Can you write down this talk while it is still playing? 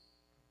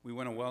We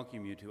want to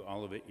welcome you to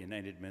Olivet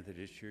United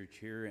Methodist Church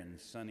here in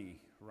sunny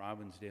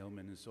Robbinsdale,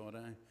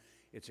 Minnesota.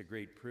 It's a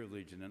great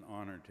privilege and an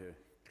honor to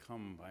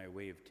come by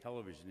way of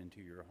television into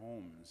your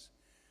homes.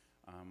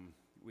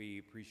 We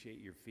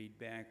appreciate your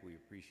feedback. We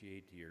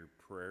appreciate your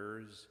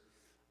prayers,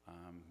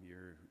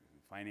 your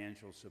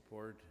financial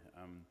support.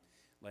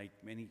 Like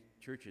many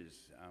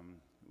churches,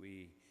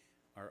 we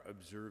are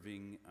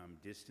observing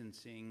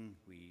distancing.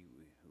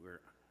 We're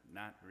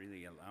not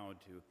really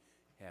allowed to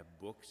have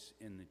books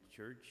in the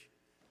church.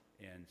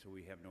 And so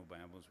we have no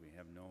Bibles, we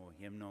have no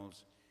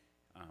hymnals,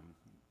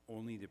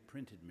 only the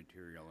printed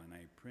material. And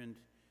I print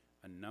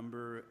a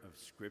number of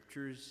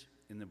scriptures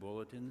in the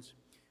bulletins.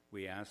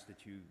 We ask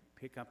that you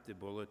pick up the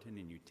bulletin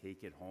and you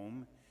take it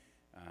home.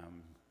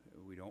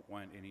 We don't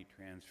want any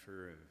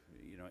transfer of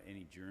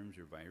any germs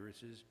or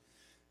viruses.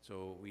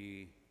 So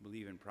we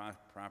believe in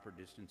proper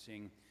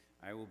distancing.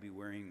 I will be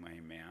wearing my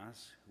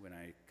mask when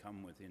I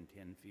come within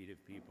 10 feet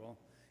of people,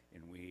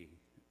 and we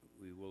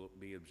will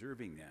be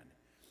observing that.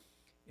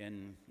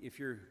 And if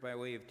you're by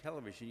way of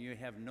television, you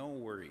have no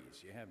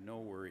worries. You have no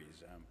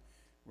worries.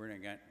 We're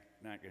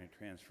not going to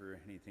transfer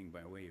anything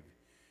by way of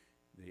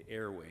the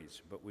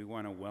airways, but we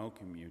want to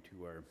welcome you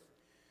to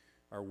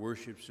our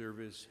worship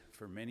service.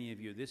 For many of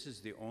you, this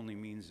is the only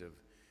means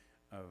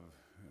of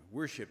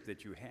worship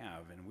that you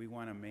have, and we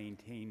want to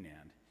maintain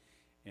that.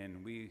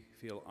 And we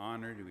feel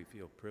honored, we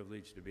feel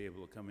privileged to be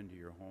able to come into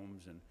your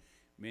homes, and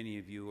many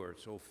of you are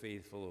so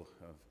faithful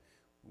of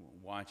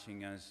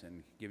watching us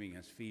and giving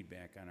us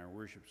feedback on our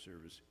worship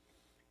service.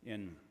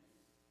 And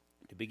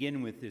to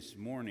begin with this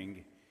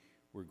morning,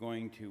 we're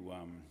going to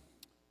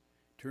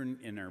turn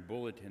in our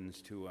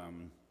bulletins to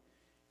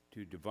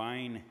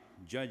divine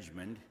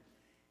judgment.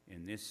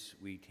 And this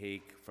we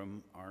take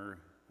from our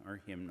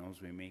hymnals.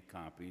 We make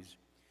copies.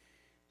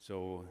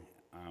 So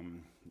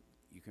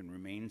you can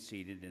remain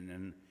seated, and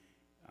then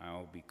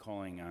I'll be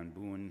calling on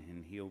Boone,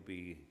 and he'll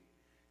be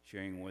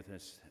sharing with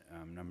us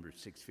number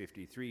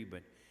 653.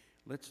 But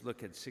let's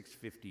look at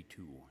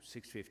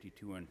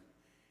 652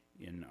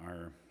 in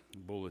our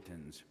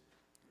bulletins.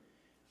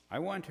 I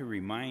want to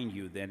remind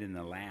you that in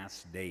the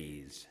last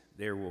days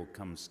there will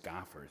come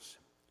scoffers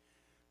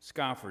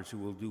who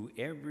will do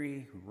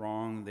every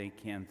wrong they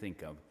can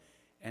think of,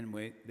 and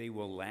they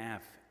will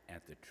laugh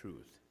at the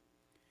truth.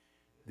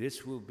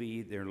 This will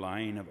be their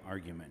line of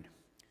argument.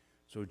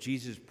 So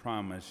Jesus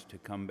promised to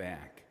come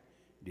back.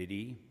 Did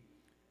he?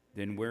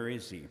 Then where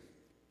is he?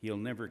 He'll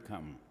never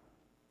come.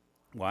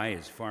 Why,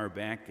 as far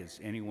back as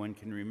anyone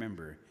can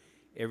remember,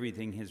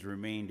 everything has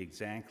remained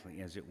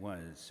exactly as it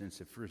was since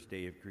the first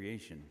day of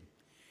creation.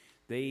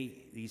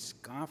 These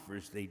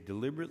scoffers, they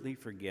deliberately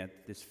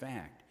forget this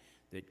fact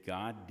that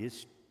God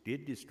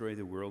did destroy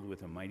the world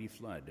with a mighty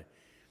flood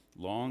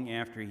long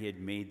after he had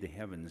made the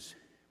heavens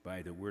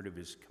by the word of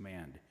his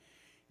command,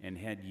 and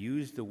had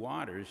used the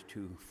waters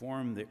to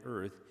form the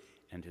earth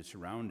and to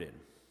surround it.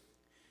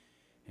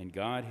 And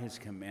God has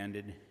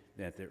commanded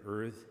that the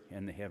earth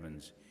and the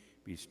heavens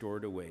be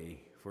stored away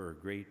for a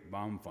great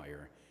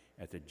bonfire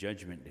at the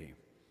judgment day,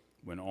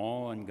 when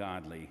all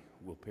ungodly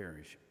will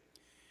perish.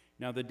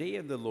 Now the day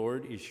of the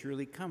Lord is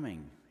surely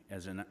coming,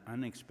 as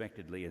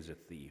unexpectedly as a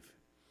thief.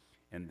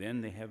 And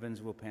then the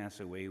heavens will pass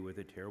away with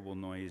a terrible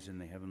noise,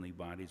 and the heavenly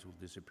bodies will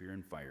disappear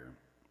in fire.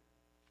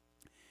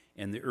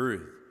 And the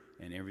earth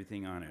and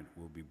everything on it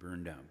will be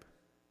burned up.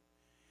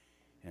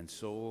 And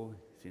so,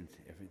 since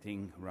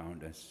everything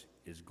around us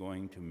is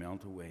going to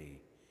melt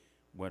away,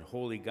 what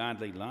holy,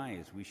 godly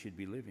lives we should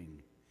be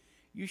living.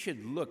 You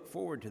should look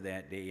forward to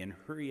that day and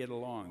hurry it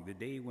along, the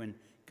day when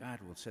God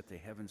will set the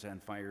heavens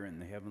on fire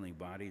and the heavenly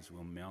bodies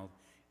will melt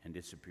and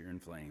disappear in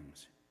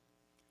flames.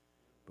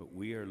 But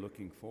we are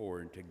looking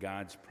forward to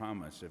God's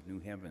promise of new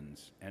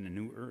heavens and a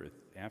new earth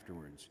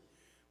afterwards,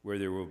 where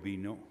there will be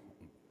no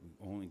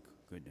only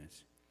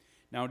goodness.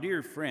 Now,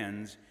 dear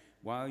friends,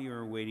 while you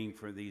are waiting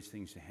for these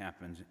things to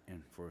happen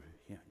and for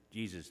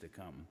Jesus to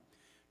come,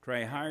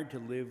 try hard to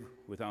live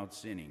without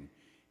sinning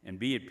and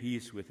be at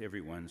peace with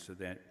everyone, so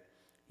that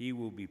he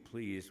will be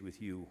pleased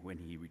with you when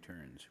he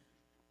returns.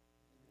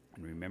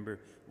 And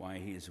remember why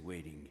he is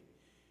waiting.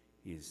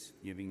 He is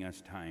giving us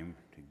time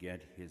to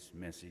get his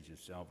message of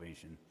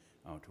salvation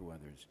out to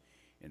others.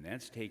 And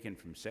that's taken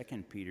from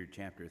 2 Peter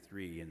chapter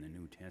 3 in the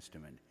New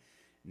Testament.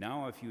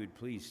 Now, if you would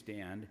please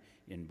stand,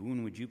 and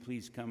Boone, would you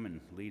please come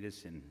and lead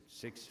us in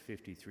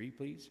 653,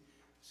 please?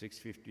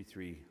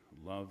 653,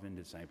 Love and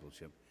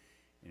Discipleship.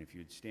 And if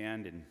you'd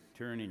stand and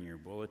turn in your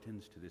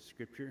bulletins to this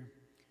scripture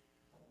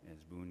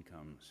as Boone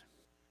comes.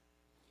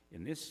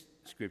 And this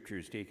scripture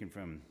is taken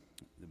from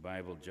the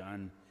Bible,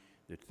 John,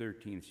 the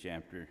 13th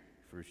chapter,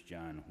 1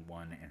 John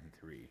 1 and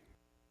 3.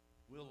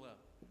 We'll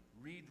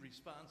read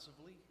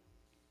responsively,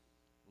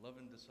 love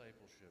and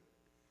discipleship.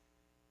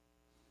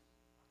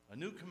 A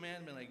new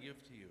commandment I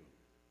give to you,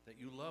 that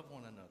you love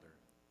one another,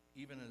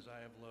 even as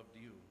I have loved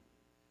you,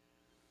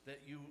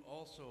 that you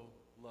also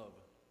love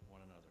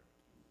one another.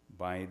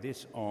 By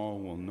this all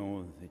will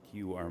know that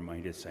you are my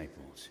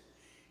disciples,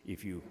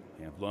 if you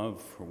have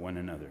love for one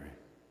another.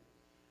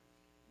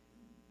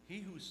 He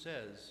who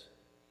says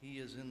he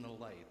is in the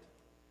light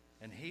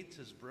and hates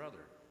his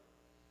brother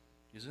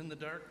is in the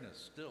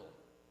darkness still.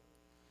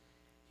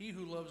 He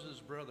who loves his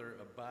brother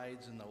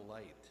abides in the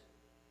light,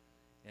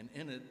 and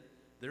in it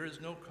there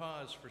is no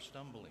cause for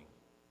stumbling.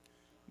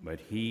 But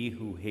he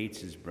who hates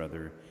his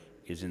brother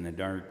is in the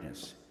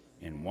darkness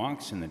and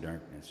walks in the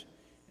darkness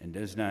and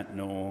does not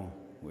know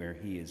where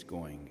he is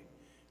going,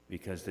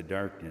 because the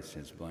darkness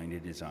has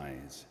blinded his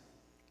eyes.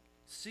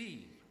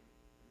 See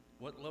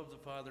what love the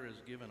Father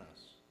has given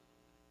us,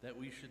 that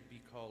we should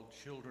be called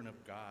children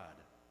of God.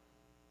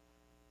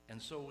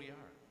 And so we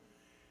are.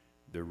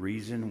 The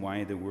reason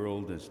why the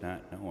world does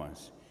not know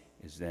us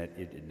is that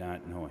it did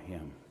not know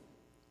him.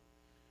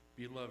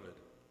 Beloved,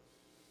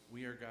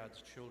 we are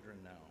God's children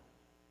now.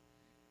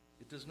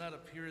 It does not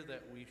appear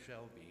that we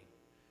shall be,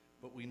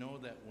 but we know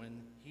that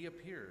when he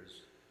appears,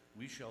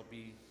 we shall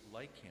be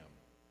like him,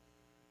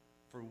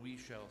 for we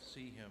shall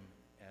see him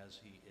as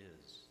he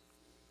is.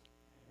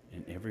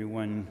 And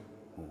everyone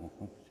who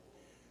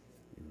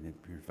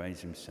purifies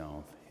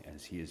himself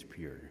as he is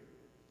pure.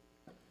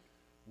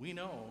 We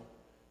know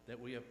that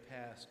we have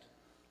passed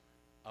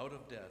out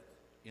of death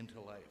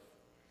into life,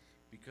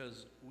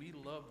 because we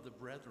love the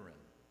brethren.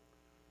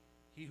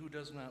 He who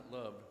does not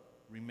love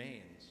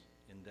remains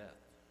in death.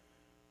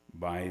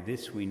 By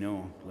this we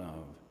know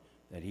love,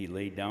 that he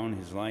laid down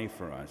his life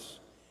for us,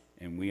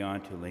 and we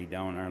ought to lay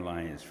down our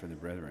lives for the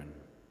brethren.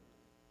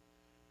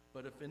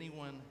 But if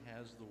anyone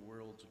has the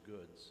world's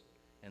goods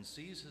and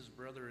sees his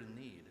brother in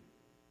need,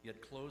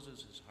 yet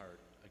closes his heart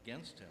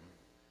against him,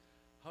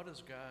 how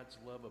does God's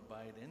love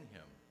abide in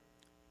him?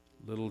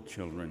 Little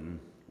children,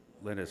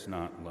 let us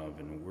not love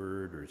in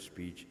word or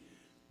speech,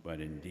 but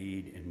in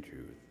deed and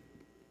truth.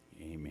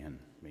 Amen.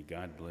 May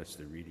God bless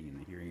the reading and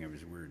the hearing of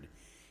his word.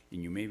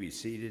 And you may be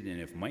seated, and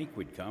if Mike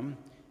would come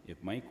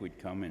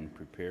and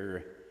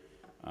prepare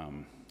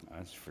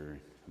us for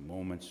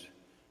moments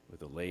with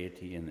the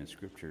laity and the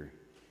scripture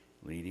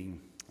leading,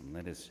 and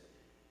let us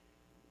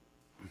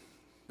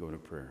go to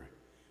prayer.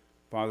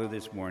 Father,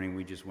 this morning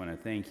we just want to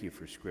thank you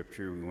for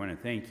scripture. We want to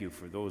thank you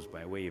for those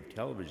by way of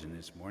television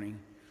this morning.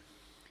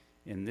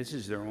 And this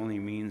is their only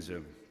means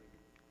of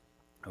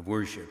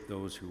worship,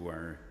 those who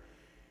are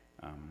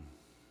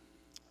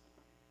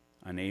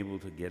unable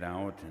to get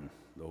out, and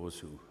those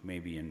who may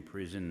be in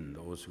prison, and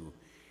those who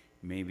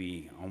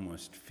maybe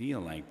almost feel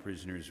like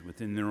prisoners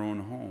within their own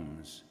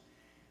homes.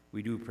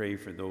 We do pray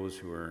for those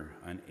who are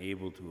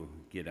unable to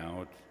get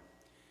out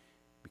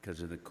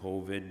because of the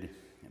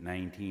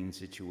COVID-19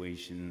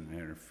 situation,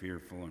 and are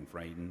fearful and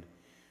frightened.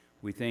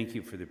 We thank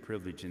you for the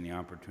privilege and the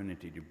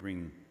opportunity to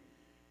bring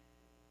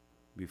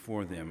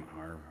before them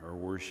our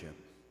worship.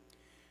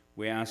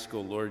 We ask,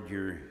 O Lord,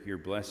 your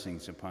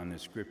blessings upon the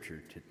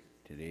scripture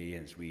today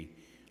as we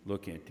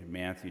look at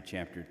Matthew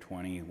chapter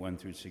 20, 1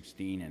 through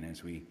 16, and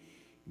as we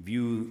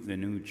view the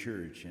new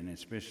church, and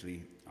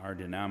especially our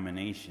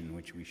denomination,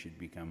 which we should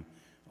become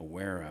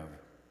aware of.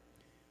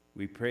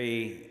 We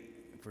pray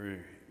for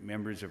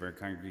members of our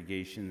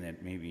congregation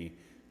that may be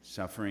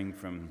suffering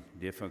from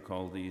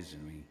difficulties,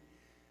 and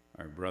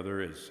our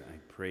brother, as I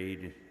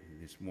prayed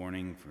this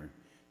morning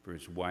for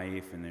his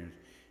wife, and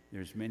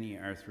there's many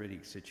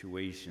arthritic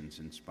situations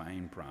and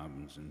spine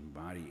problems and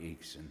body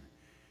aches and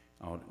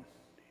out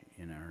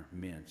in our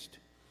midst.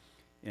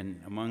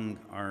 And among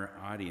our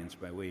audience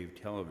by way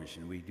of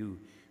television, we do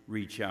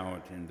reach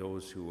out, and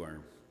those who are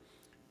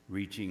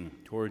reaching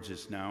towards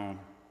us now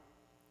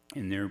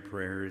in their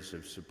prayers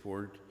of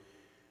support,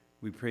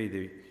 we pray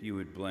that you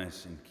would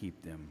bless and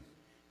keep them.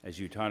 As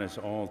you taught us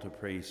all to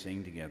pray,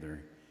 sing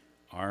together,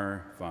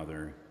 Our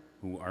Father,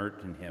 who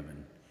art in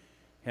heaven,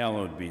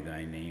 hallowed be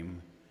thy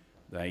name.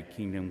 Thy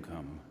kingdom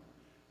come.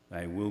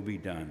 Thy will be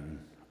done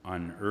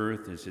on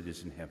earth as it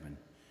is in heaven.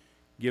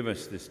 Give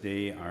us this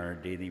day our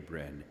daily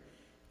bread,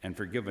 and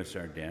forgive us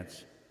our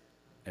debts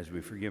as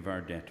we forgive our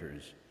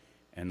debtors.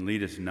 And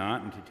lead us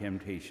not into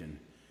temptation,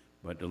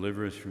 but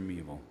deliver us from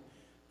evil.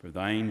 For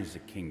thine is the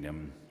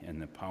kingdom,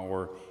 and the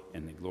power,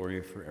 and the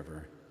glory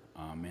forever.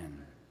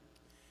 Amen.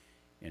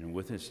 And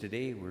with us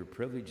today, we're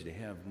privileged to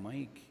have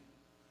Mike.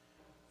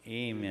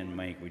 Amen,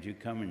 Mike. Would you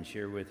come and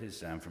share with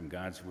us from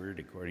God's Word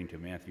according to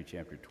Matthew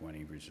chapter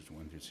 20, verses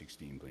 1 through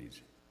 16,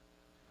 please?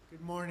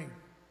 Good morning.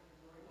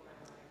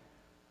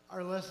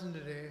 Our lesson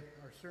today,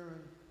 our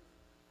sermon,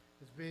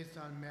 is based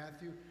on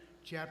Matthew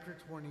chapter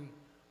 20,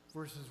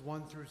 verses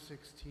 1 through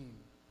 16.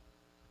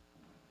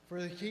 For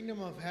the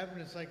kingdom of heaven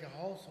is like a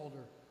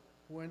householder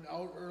who went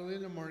out early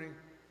in the morning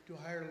to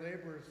hire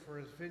laborers for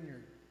his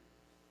vineyard.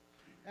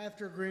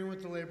 After agreeing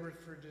with the laborers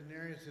for a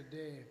denarius a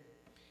day,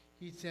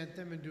 he sent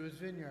them into his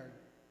vineyard.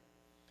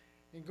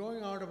 And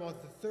going out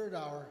about the third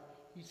hour,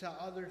 he saw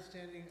others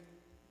standing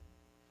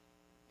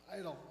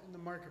idle in the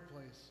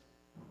marketplace.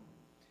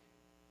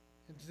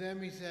 And to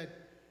them he said,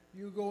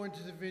 You go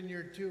into the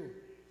vineyard too,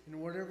 and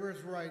whatever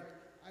is right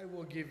I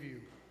will give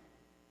you.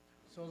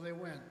 So they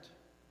went.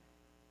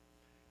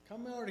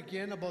 Coming out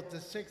again about the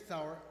 6th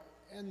hour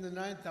and the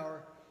 9th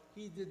hour,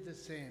 he did the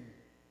same.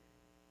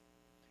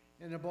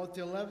 And about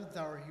the 11th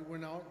hour he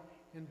went out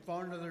and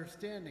found others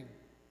standing.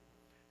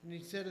 And he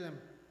said to them,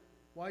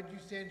 Why do you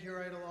stand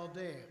here idle all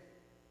day?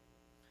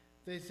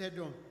 They said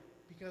to him,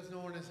 Because no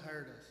one has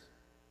hired us.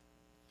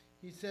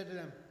 He said to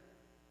them,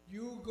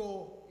 You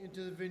go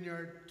into the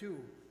vineyard too.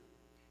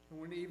 And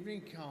when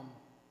evening came,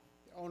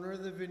 the owner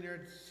of the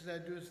vineyard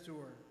said to his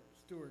steward,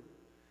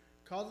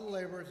 Call the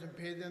laborers and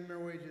pay them their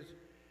wages,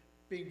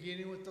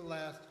 beginning with the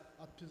last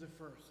up to the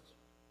first.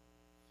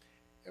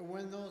 And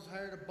when those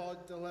hired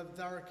about the 11th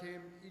hour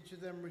came, each of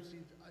them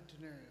received a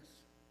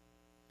denarius.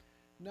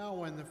 Now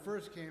when the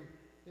first came,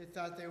 they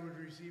thought they would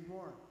receive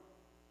more.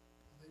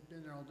 They'd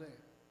been there all day.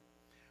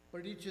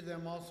 But each of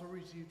them also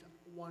received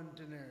 1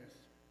 denarius.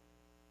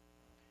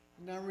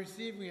 And on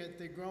receiving it,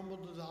 they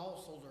grumbled to the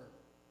householder,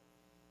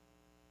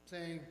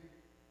 saying,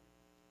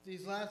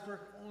 These last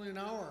work only an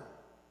hour,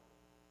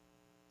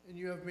 and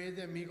you have made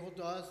them equal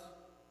to us,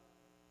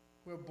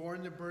 who have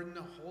borne the burden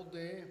the whole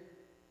day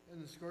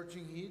in the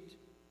scorching heat.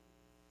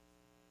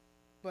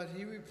 But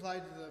he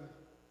replied to them,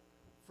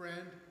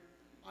 Friend,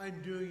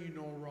 I'm doing you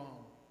no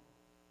wrong.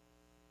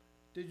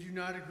 Did you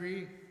not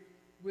agree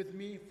with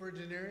me for a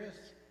denarius?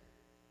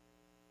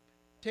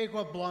 Take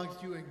what belongs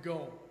to you and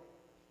go.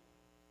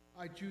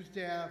 I choose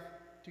to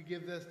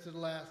give this to the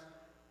last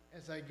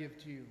as I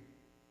give to you.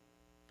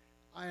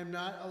 Am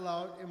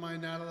I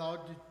not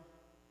allowed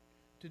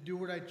to do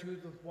what I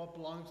choose with what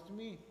belongs to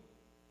me?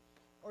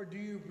 Or do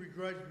you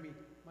begrudge me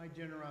my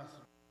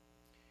generosity?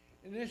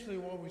 Initially,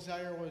 what we saw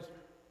here was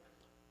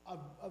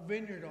a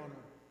vineyard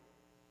owner.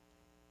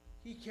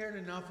 He cared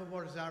enough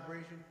about his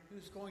operation, he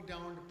was going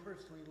down to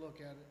personally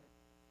look at it.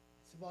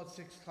 It's about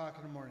 6 o'clock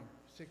in the morning,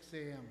 6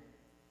 a.m.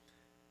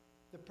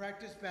 The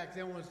practice back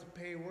then was to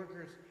pay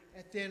workers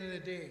at the end of the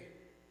day.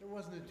 There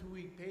wasn't a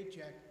 2-week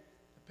paycheck.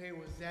 The pay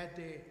was that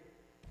day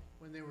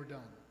when they were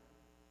done.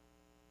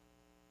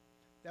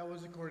 That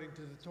was according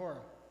to the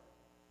Torah.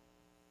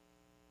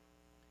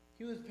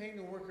 He was paying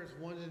the workers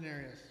 1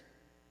 denarius.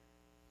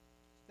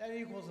 That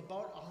equals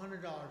about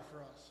 $100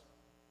 for us.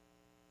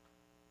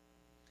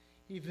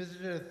 He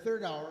visited a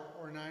 3rd hour,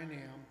 or 9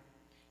 a.m.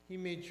 He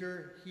made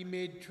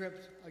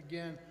trips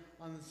again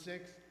on the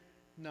 6th,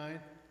 9th,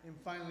 and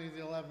finally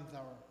the 11th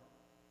hour.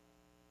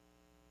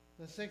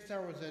 The 6th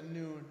hour was at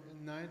noon,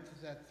 and 9th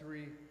was at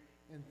 3,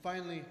 and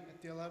finally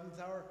at the 11th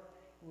hour,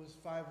 it was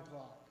 5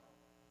 o'clock.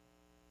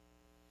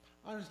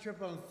 On his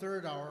trip on the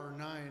 3rd hour, or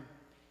 9,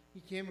 he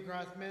came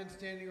across men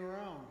standing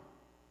around.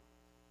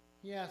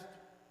 He asked,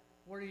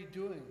 What are you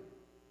doing?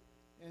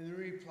 And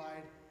they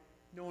replied,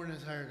 No one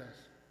has hired us.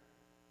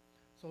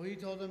 So he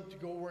told them to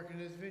go work in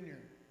his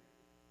vineyard.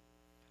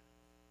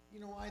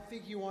 I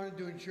think he wanted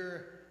to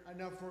ensure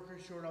enough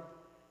workers showed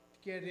up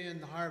to get in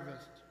the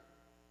harvest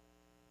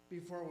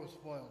before it was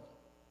spoiled.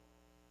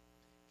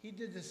 He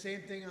did the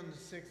same thing on the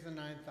 6th and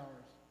 9th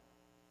hours.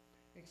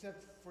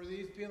 Except for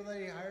these people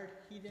that he hired,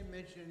 he didn't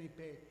mention any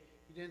pay.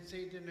 He didn't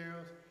say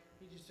denarius.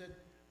 He just said,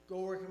 Go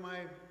work in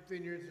my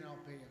vineyards and I'll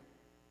pay you.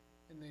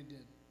 And they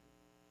did.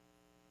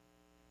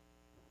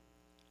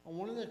 On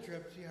one of the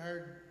trips, he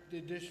hired the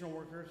additional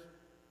workers,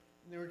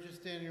 and they were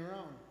just standing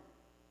around.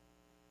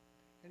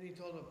 And he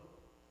told them,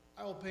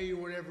 I will pay you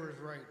whatever is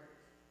right.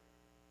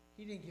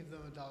 He didn't give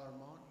them a dollar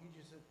amount. He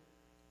just said,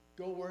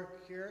 Go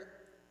work here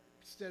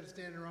instead of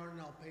standing around,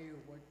 and I'll pay you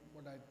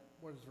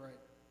what is right.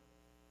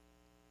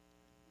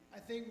 I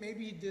think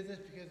maybe he did this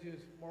because he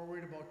was more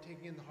worried about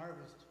taking in the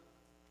harvest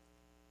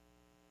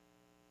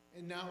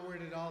and not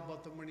worried at all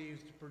about the money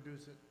used to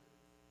produce it.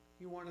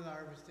 He wanted the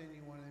harvest in,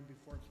 he wanted it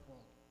before it spoiled.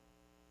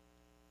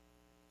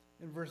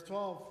 In verse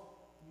 12,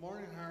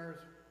 morning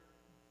hires,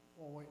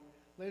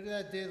 later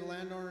that day the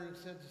landowner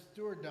sent the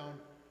steward down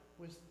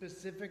with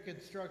specific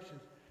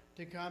instructions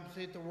to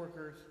compensate the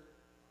workers.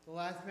 The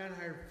last man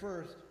hired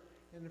first,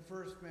 and the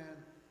first man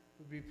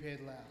would be paid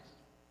last.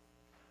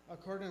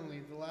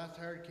 Accordingly, the last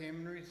hired came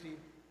and received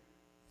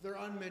their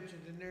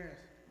unmentioned denarius.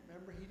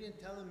 Remember, he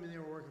didn't tell them they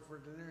were working for a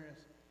denarius,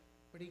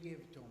 but he gave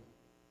it to them.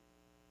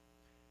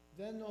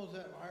 Then those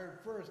that hired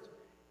first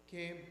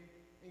came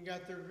and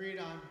got their agreed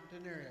on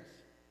denarius.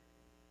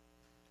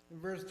 In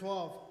verse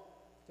 12,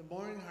 the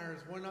morning hires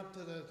went up to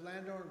the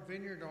landowner,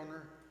 vineyard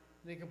owner,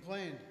 and they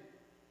complained,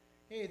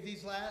 Hey,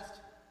 these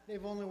last,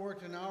 they've only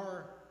worked an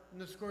hour in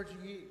the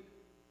scorching heat,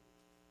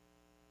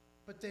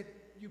 but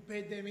you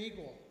paid them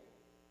equal.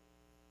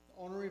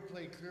 The owner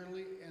replied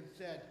clearly and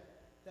said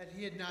that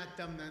he had not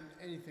done them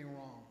anything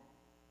wrong.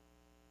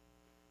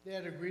 They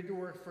had agreed to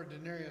work for a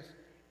denarius,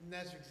 and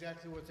that's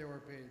exactly what they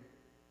were paid.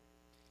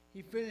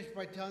 He finished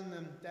by telling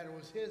them that it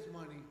was his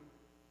money,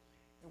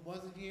 and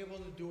wasn't he able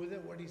to do with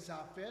it what he saw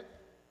fit?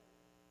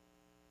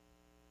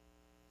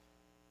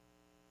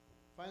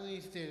 Finally,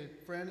 he stated,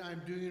 Friend,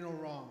 I'm doing you no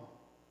wrong.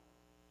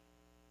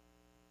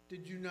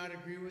 Did you not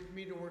agree with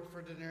me to work for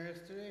a denarius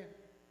today?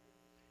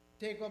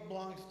 Take what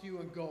belongs to you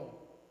and go.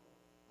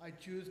 I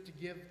choose to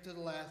give to the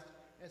last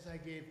as I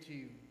gave to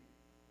you.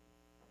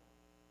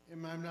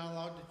 Am I not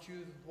allowed to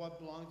choose what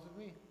belongs to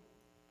me?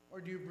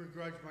 Or do you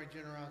begrudge my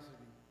generosity?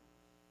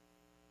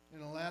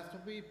 And the last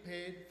will be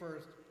paid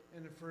first,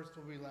 and the first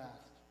will be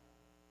last.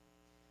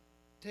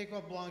 Take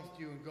what belongs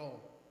to you and go.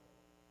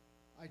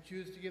 I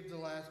choose to give the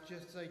last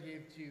just as I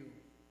gave to you.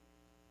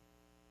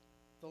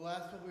 The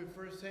last one we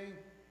first sang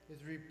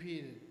is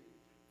repeated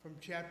from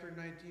chapter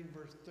 19,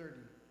 verse 30.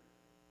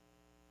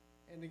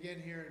 And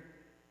again here in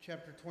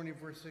chapter 20,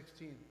 verse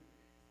 16.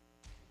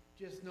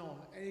 Just know,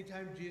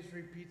 anytime Jesus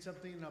repeats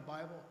something in the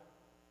Bible,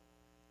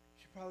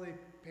 you should probably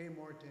pay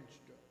more attention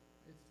to it.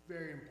 It's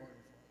very important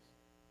for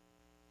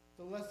us.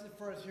 The lesson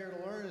for us here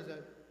to learn is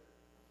that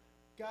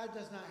God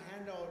does not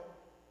hand out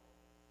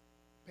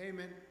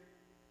payment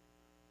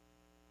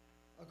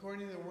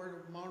according to the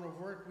amount of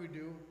work we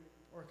do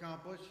or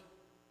accomplish.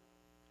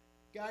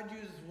 God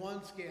uses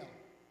one scale,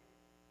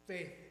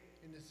 faith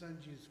in His Son,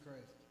 Jesus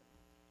Christ.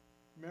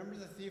 Remember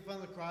the thief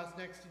on the cross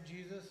next to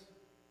Jesus?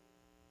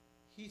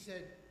 He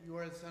said, "You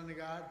are the Son of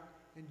God."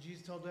 And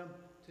Jesus told him,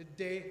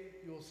 "Today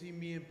you will see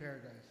me in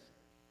paradise."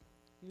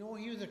 You know,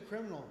 he was a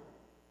criminal.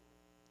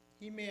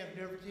 He may have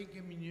never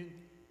taken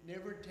communion,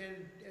 never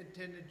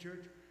attended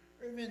church,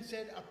 or even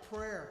said a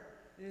prayer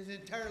in his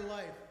entire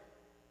life.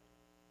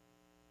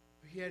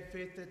 But he had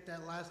faith at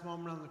that last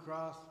moment on the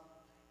cross.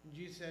 And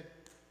Jesus said,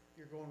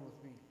 "You're going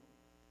with me."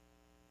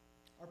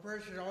 Our prayer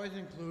should always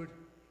include,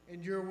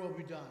 "And your will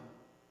be done."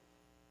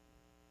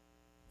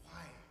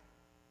 Why?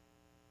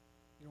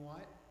 You know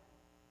what?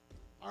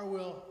 Our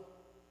will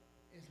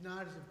is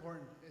not as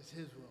important as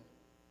His will.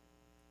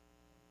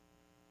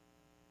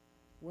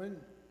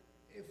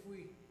 If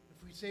we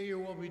say your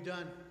will be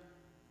done,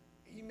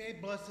 He may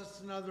bless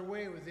us another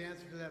way with the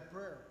answer to that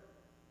prayer.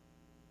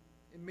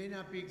 It may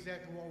not be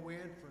exactly what we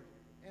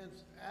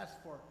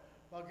asked for,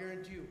 but I'll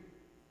guarantee you,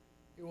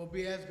 it will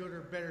be as good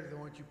or better than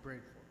what you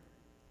prayed for.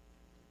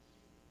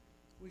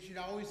 We should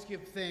always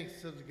give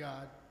thanks to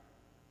God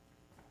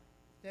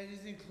that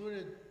He's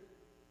included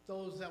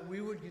those that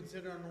we would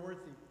consider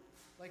unworthy,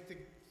 like the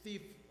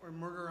thief or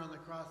murderer on the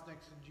cross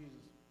next to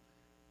Jesus.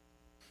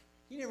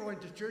 He never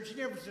went to church. He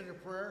never said a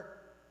prayer.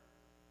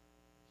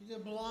 He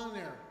didn't belong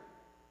there.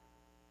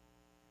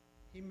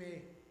 He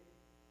may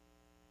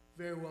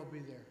very well be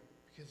there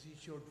because he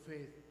showed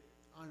faith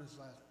on his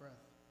last breath.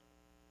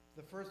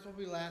 The first will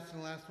be last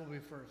and the last will be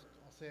first.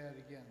 I'll say that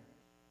again.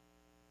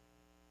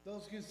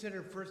 Those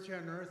considered first here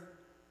on earth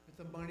with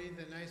the money,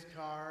 the nice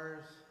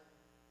cars,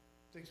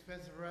 the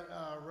expensive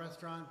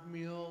restaurant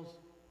meals,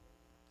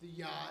 the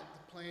yacht,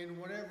 the plane,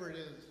 whatever it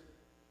is.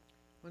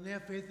 When they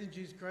have faith in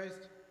Jesus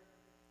Christ,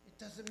 it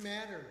doesn't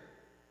matter.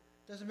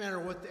 It doesn't matter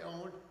what they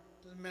owned.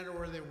 It doesn't matter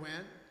where they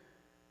went.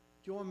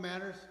 Do you know what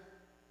matters?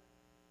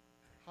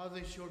 How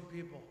they showed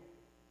people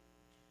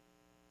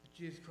that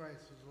Jesus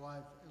Christ is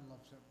alive and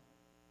loves them.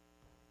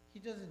 He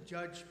doesn't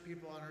judge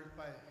people on earth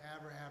by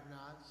have or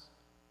have-nots,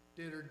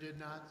 did or did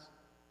nots.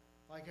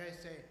 Like I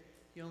say,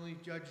 He only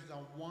judges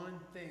on one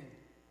thing.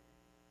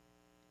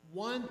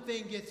 One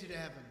thing gets you to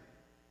heaven.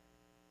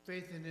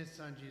 Faith in His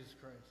Son, Jesus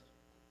Christ.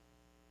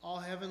 All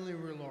heavenly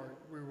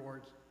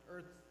rewards,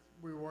 earth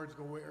rewards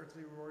go away,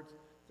 earthly rewards,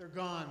 they're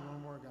gone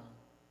when we're gone.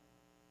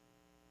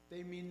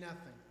 They mean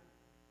nothing.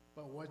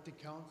 But what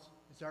counts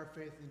is our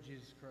faith in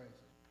Jesus Christ.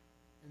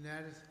 And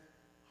that is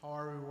how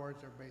our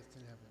rewards are based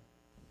in heaven.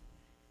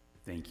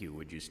 Thank you.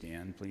 Would you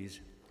stand, please?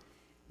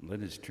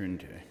 Let us turn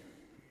to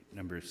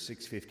number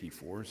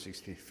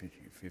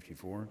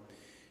 654.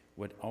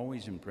 What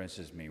always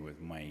impresses me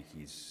with Mike,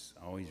 he's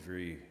always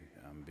very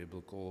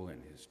biblical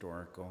and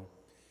historical,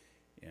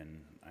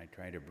 and I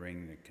try to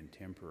bring the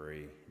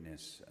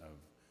contemporariness of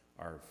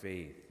our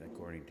faith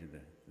according to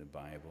the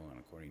Bible and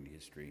according to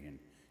history and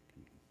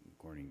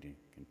according to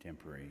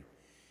contemporary.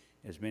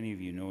 As many of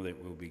you know, that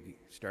we'll be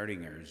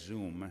starting our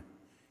Zoom,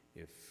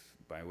 if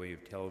by way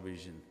of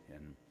television,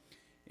 and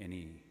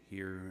any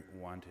here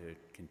want to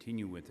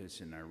continue with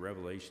us in our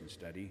Revelation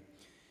study.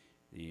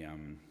 The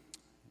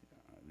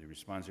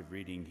responsive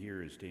reading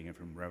here is taken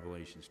from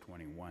Revelations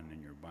 21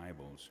 in your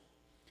Bibles.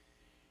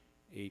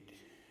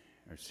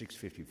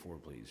 654,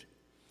 please.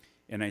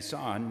 And I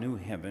saw a new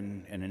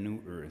heaven and a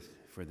new earth,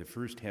 for the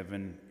first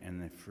heaven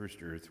and the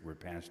first earth were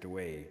passed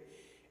away,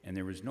 and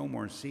there was no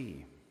more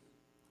sea.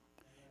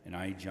 And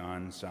I,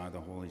 John, saw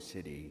the holy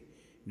city,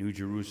 New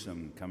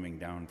Jerusalem, coming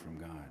down from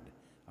God,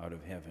 out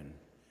of heaven,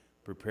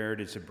 prepared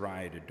as a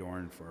bride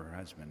adorned for her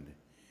husband,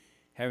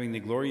 having the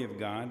glory of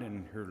God,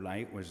 and her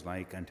light was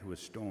like unto a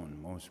stone,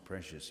 most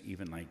precious,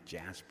 even like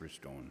jasper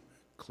stone,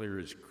 clear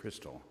as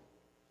crystal,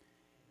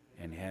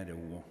 and had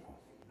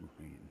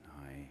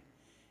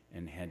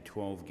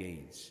 12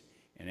 gates,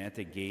 and at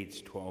the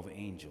gates 12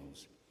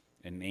 angels,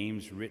 and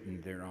names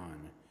written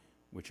thereon,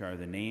 which are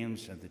the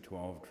names of the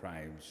 12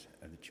 tribes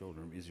of the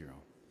children of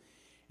Israel.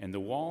 And the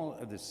wall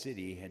of the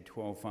city had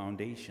 12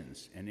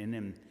 foundations, and in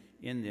them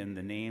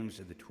the names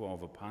of the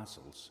 12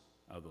 apostles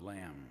of the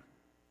Lamb.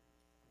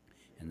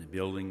 And the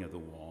building of the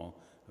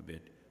wall of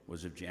it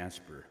was of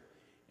jasper,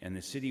 and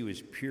the city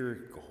was pure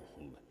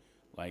gold,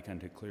 like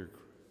unto clear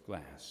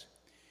glass.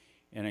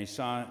 And I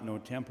saw no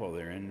temple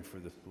therein, for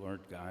the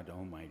Lord God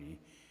Almighty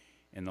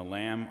and the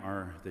Lamb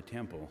are the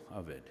temple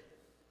of it.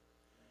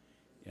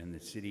 And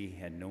the city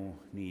had no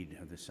need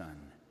of the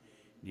sun,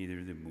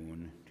 neither the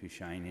moon to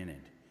shine in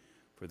it.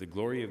 For the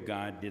glory of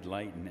God did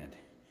lighten it,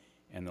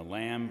 and the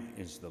Lamb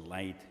is the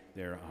light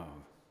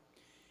thereof.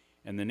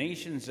 And the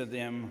nations of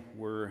them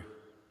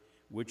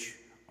which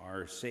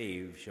are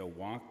saved shall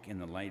walk in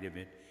the light of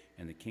it,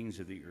 and the kings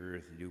of the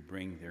earth do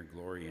bring their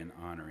glory and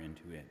honor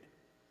into it.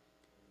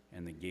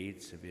 And the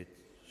gates of it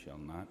shall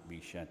not be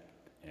shut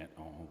at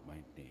all by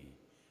day,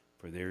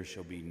 for there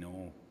shall be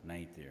no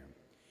night there.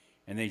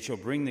 And they shall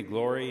bring the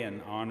glory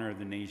and honor of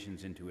the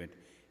nations into it,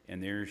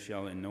 and there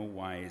shall in no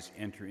wise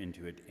enter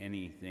into it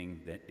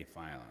anything that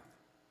defileth,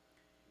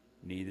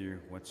 neither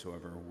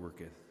whatsoever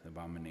worketh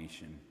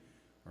abomination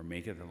or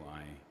maketh a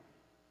lie,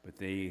 but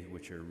they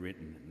which are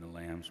written in the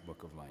Lamb's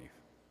book of life.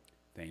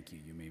 Thank you.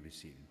 You may be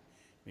seated.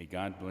 May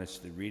God bless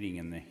the reading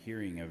and the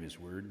hearing of his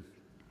word.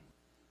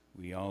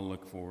 We all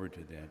look forward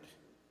to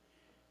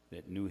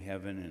that new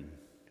heaven and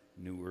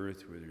new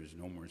earth where there's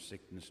no more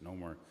sickness, no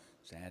more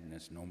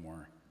sadness, no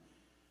more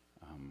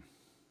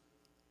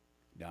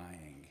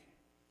dying.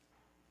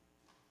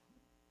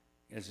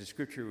 As the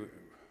scripture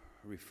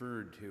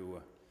referred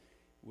to,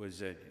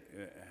 was a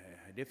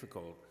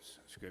difficult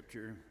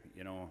scripture.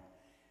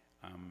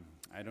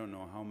 I don't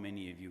know how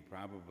many of you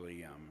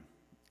probably,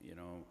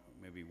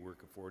 maybe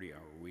work a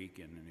 40-hour week,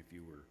 and if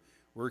you were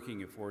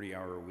working a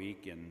 40-hour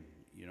week, and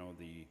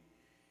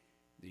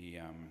the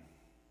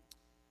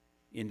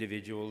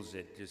individuals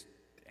that just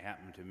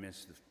happened to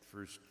miss the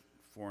first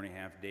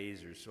 4.5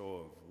 days or so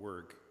of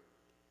work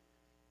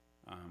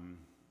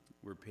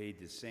were paid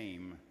the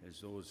same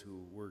as those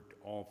who worked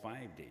all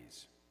 5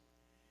 days.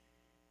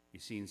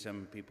 You've seen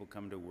some people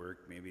come to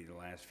work maybe the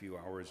last few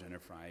hours on a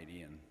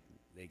Friday, and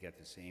they get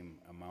the same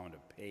amount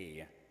of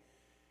pay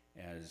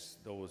as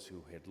those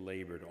who had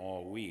labored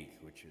all week,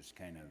 which is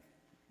kind of,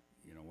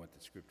 what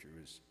the scripture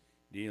was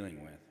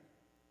dealing with.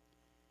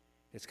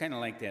 It's kind of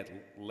like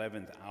that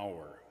 11th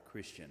hour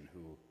Christian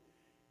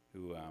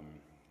who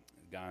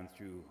gone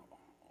through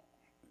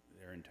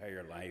their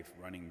entire life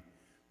running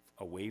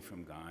away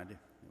from God,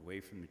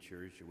 away from the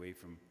church, away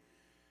from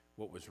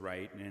what was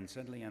right, and then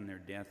suddenly on their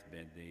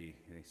deathbed they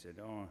said,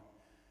 "Oh,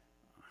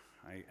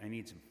 I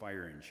need some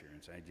fire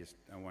insurance.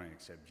 I want to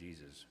accept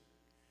Jesus."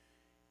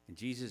 And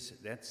Jesus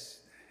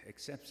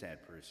accepts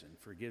that person,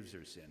 forgives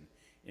their sin,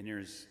 and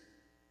there's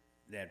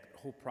that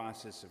whole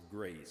process of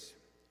grace.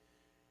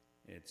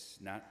 It's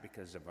not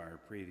because of our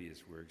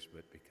previous works,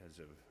 but because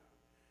of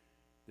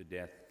the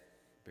death,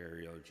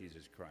 burial of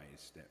Jesus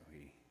Christ that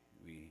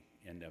we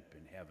end up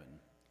in heaven.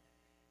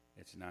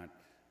 It's not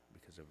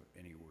because of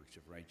any works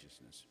of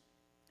righteousness.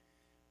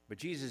 But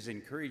Jesus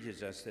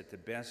encourages us that the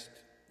best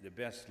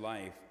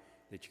life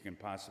that you can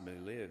possibly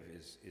live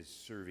is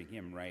serving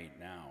him right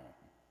now.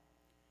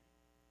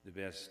 The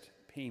best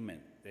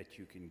payment that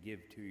you can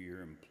give to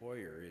your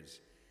employer is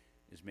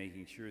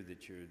making sure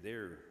that you're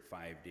there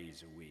 5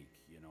 days a week,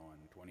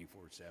 and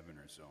 24/7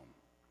 or so.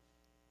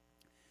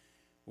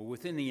 Well,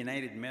 within the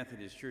United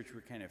Methodist Church,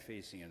 we're kind of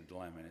facing a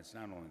dilemma. And it's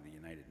not only the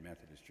United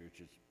Methodist Church,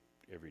 it's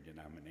every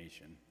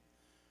denomination.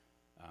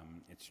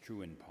 It's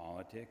true in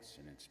politics,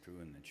 and it's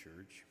true in the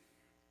church.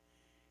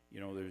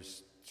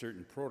 There's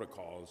certain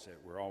protocols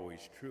that were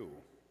always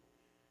true.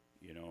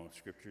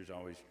 Scripture's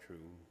always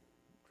true,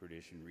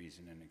 tradition,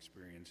 reason, and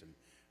experience. And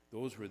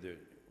those were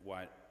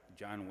what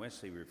John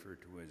Wesley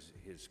referred to as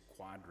his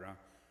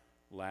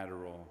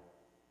quadrilateral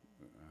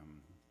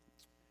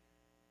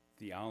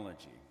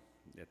theology,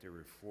 that there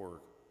were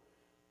four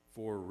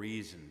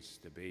reasons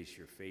to base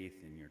your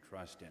faith and your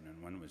trust in,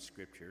 and one was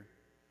Scripture,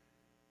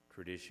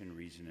 tradition,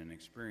 reason, and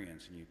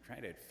experience. And you try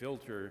to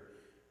filter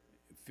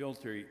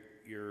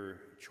your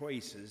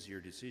choices,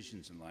 your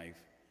decisions in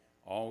life,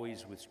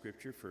 always with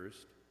Scripture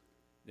first,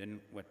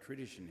 then what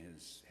tradition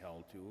has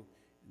held to,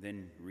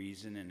 then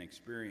reason and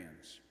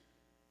experience.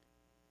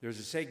 There's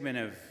a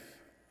segment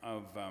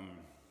of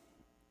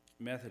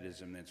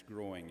Methodism that's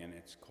growing, and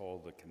it's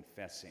called the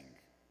confessing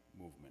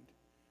movement.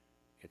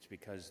 It's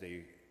because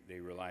they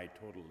rely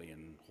totally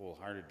and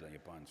wholeheartedly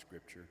upon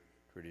Scripture,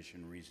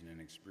 tradition, reason, and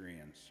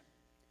experience.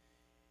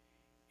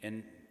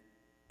 And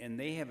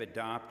they have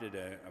adopted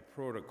a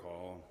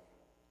protocol,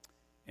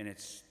 and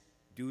it's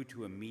due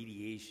to a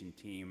mediation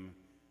team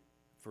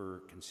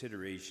for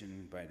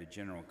consideration by the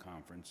General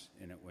Conference,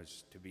 and it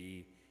was to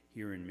be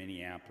here in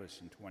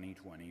Minneapolis in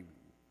 2020,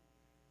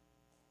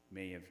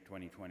 May of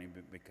 2020,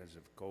 but because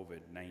of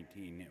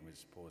COVID-19, it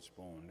was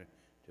postponed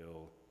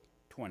till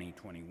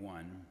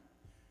 2021,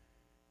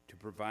 to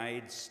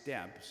provide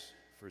steps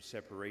for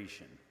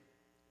separation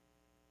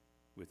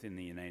within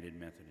the United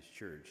Methodist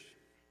Church.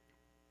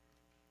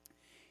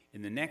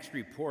 And the next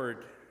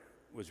report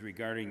was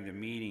regarding the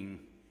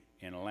meeting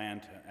in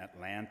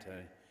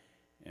Atlanta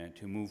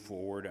to move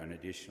forward on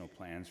additional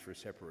plans for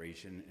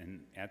separation.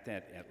 And at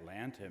that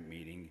Atlanta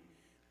meeting,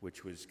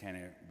 which was kind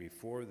of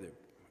before the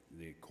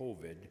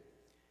COVID,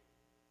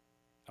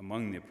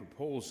 among the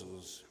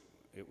proposals,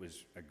 it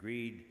was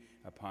agreed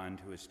upon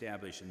to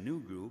establish a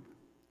new group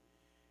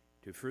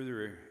to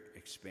further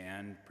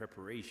expand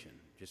preparation,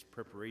 just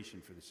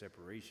preparation for the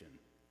separation.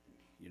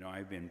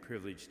 I've been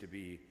privileged to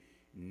be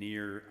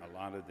near a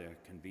lot of the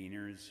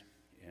conveners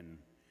and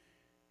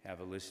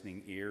have a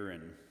listening ear,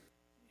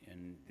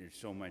 and there's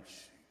so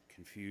much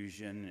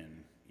confusion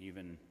and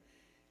even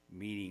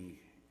meeting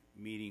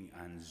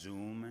on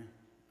Zoom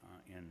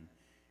and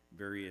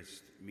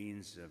various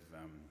means of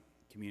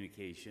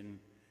communication.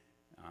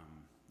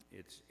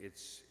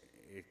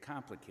 It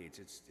complicates.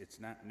 It's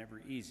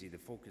never easy. The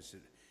focus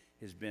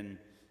has been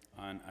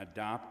on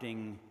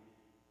adopting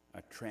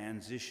a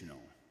transitional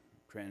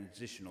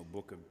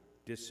book of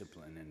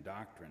discipline and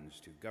doctrines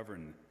to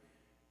govern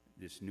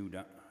this new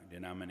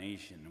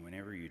denomination.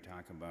 Whenever you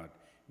talk about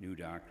new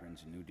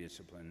doctrines and new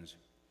disciplines,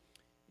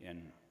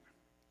 and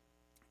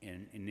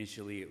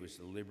initially it was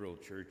the liberal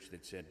church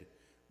that said,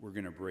 we're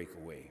going to break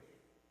away.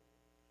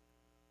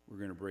 We're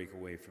going to break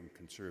away from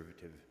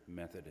conservative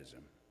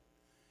Methodism.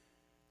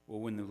 Well,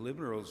 when the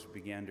liberals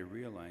began to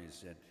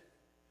realize that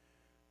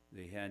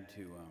they had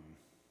to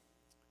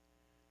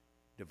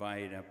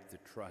divide up the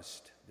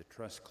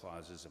trust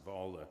clauses of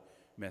all the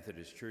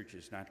Methodist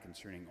churches, not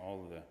concerning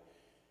all of the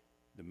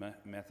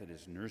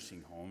Methodist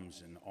nursing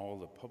homes and all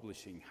the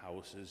publishing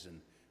houses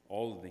and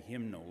all of the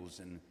hymnals,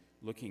 and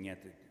looking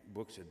at the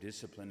books of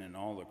discipline and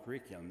all the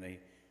curriculum, they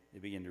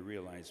began to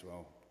realize,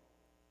 well,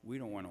 we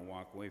don't want to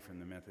walk away from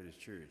the Methodist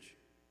Church.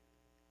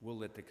 We'll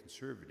let the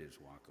conservatives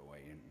walk away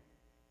and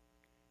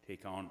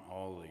take on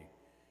all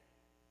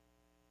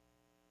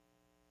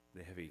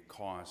the heavy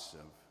costs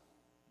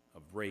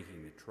of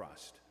breaking the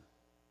trust,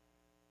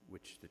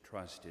 which the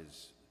trust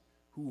is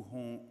who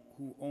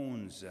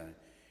owns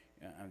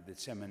the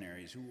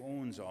seminaries, who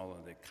owns all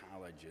of the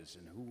colleges,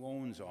 and who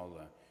owns all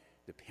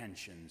the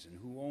pensions, and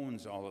who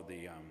owns all of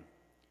the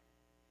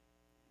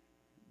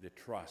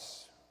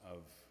trusts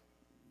of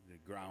the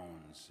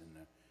grounds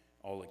and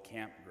all the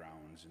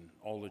campgrounds and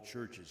all the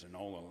churches and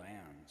all the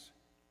lands.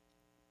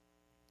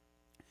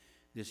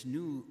 This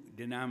new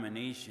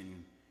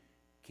denomination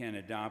can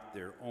adopt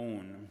their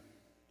own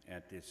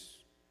at this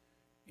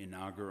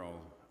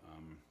inaugural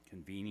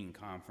convening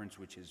conference,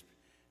 which has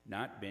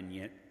not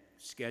been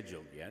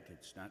scheduled yet.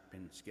 It's not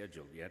been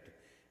scheduled yet.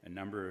 A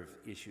number of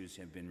issues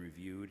have been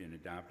reviewed and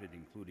adopted,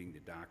 including the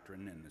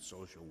doctrine and the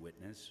social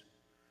witness.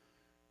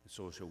 The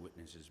social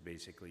witness is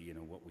basically,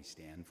 what we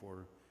stand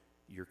for,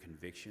 your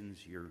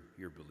convictions,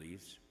 your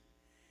beliefs.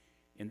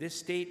 And this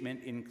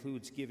statement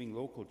includes giving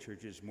local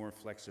churches more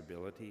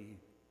flexibility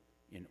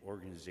in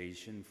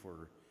organization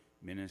for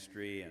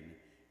ministry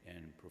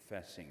and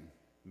professing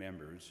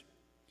members.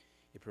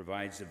 It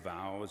provides the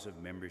vows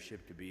of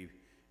membership to be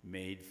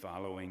made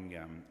following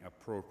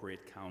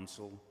appropriate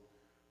counsel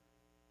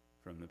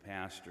from the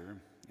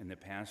pastor, and the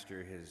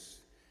pastor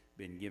has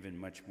been given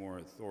much more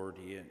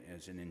authority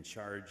as in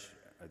charge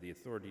of the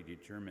authority to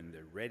determine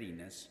the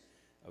readiness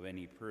of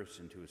any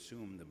person to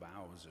assume the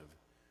vows of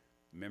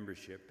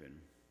membership.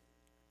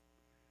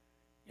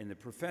 And the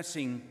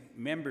professing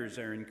members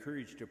are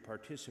encouraged to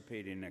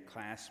participate in a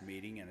class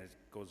meeting, and it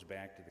goes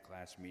back to the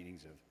class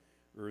meetings of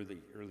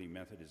early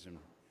Methodism.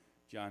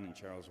 John and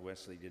Charles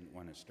Wesley didn't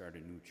want to start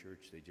a new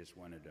church. They just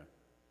wanted to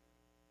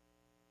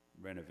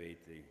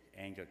renovate the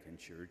Anglican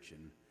church,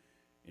 and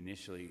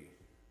initially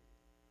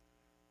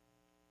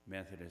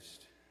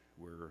Methodists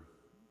were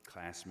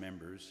class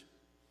members,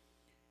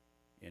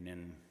 and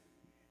then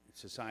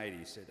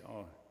society said,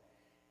 oh,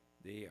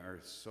 they are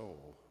so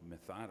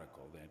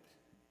methodical that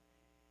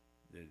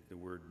the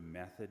word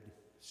method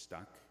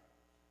stuck.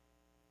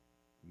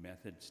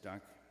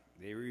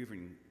 They were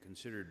even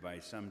considered by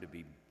some to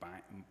be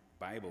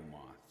Bible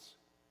moths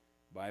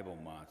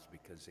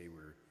because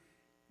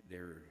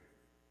they're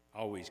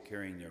always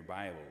carrying their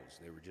Bibles.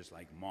 They were just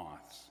like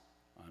moths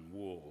on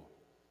wool,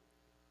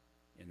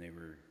 and they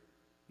were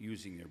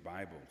using their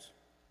Bibles.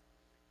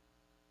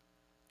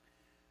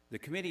 The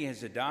committee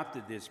has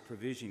adopted this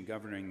provision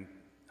governing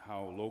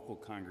how local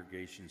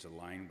congregations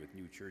align with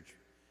new church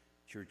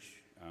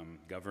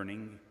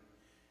governing,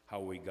 how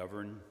we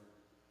govern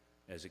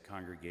as a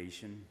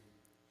congregation.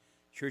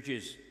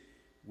 Churches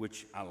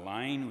which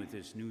align with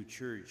this new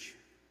church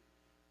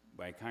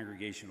by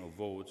congregational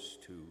votes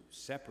to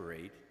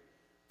separate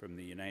from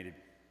the United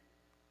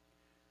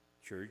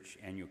Church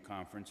annual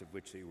conference, of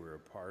which they were a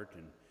part,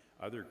 and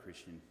other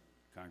Christian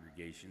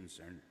congregations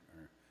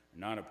are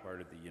not a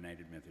part of the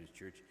United Methodist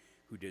Church,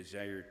 who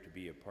desire to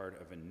be a part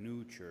of a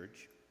new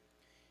church.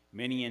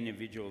 Many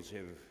individuals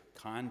have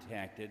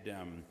contacted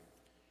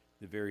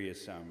the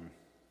various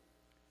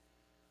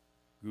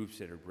groups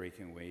that are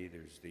breaking away.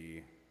 There's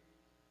the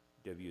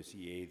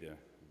WCA, the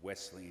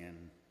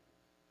Wesleyan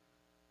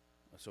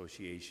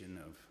Association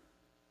of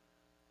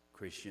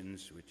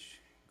Christians, which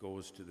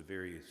goes to the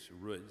various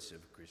roots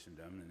of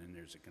Christendom, and then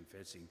there's a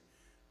confessing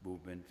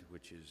movement,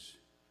 which is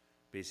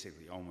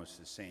basically almost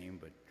the same,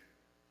 but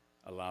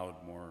allowed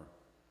more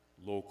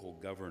local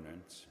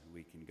governance.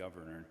 We can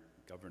govern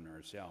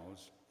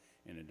ourselves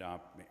and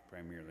adopt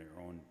primarily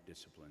our own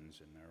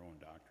disciplines and our own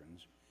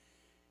doctrines.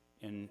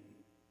 And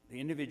the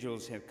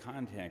individuals have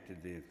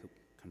contacted the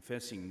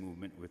confessing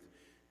movement with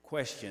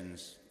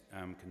questions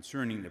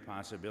concerning the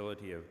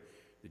possibility of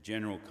the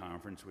General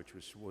Conference, which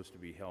was supposed to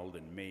be held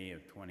in May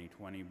of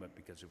 2020, but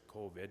because of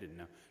COVID,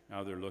 and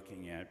now they're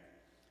looking at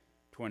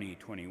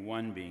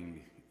 2021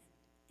 being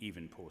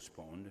even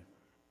postponed,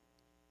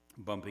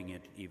 bumping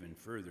it even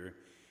further.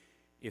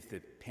 if the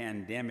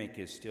pandemic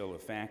is still a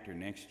factor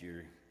next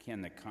year,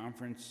 can the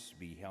conference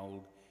be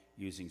held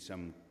using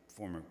some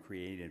form of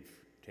creative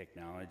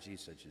technology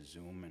such as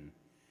Zoom? And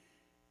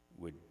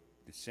would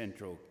the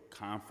Central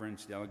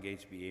Conference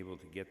delegates be able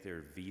to get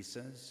their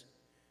visas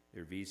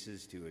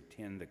to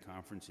attend the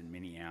conference in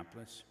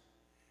Minneapolis?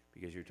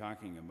 Because you're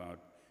talking about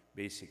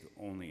basically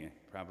only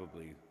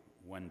probably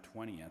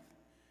 1/20th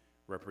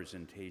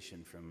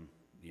representation from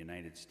the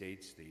United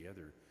States. The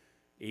other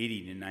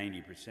 80 to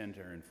 90%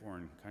 are in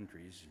foreign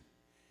countries.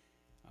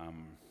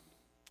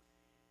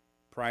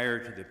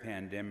 Prior to the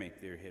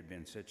pandemic, there had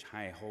been such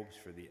high hopes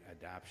for the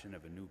adoption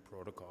of a new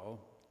protocol,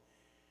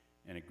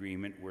 an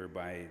agreement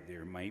whereby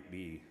there might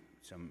be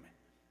some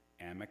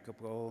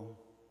amicable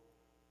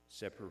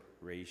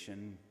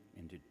separation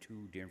into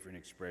two different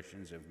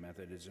expressions of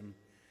Methodism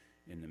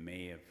in the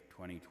May of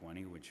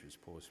 2020, which was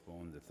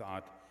postponed. The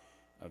thought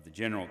of the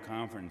General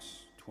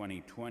Conference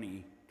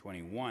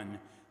 2020-21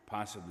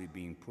 possibly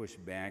being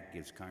pushed back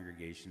gives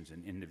congregations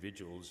and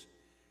individuals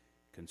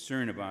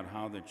concern about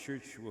how the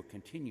church will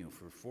continue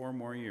for 4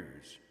 more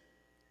years.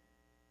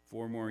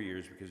 4 more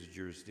years because it's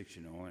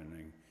jurisdictional, and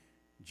the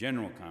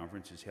General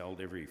Conference is held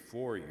every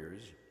 4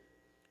 years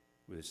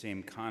with the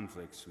same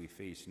conflicts we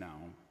face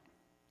now.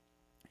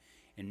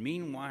 And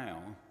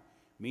meanwhile,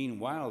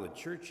 the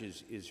church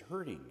is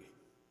hurting.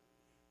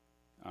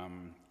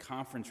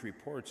 Conference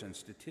reports and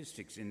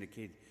statistics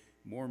indicate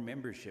more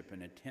membership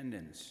and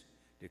attendance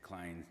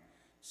decline,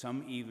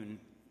 some even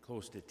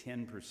close to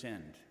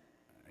 10%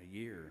 a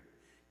year.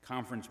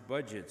 Conference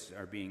budgets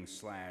are being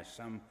slashed,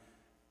 some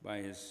by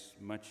as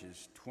much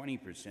as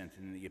 20%,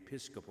 in the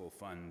Episcopal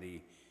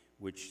Fund,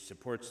 which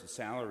supports the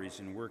salaries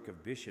and work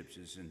of bishops,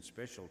 is in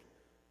special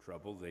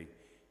trouble.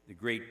 The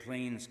Great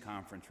Plains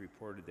Conference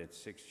reported that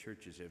 6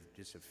 churches have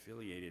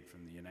disaffiliated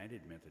from the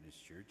United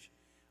Methodist Church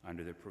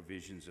under the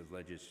provisions of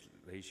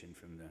legislation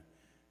from the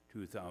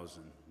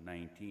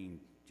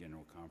 2019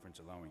 General Conference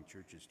allowing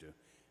churches to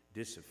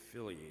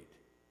disaffiliate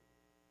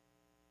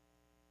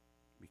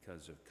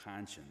because of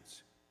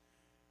conscience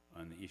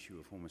on the issue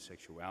of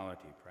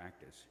homosexuality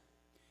practice.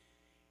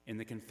 And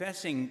the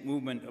confessing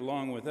movement,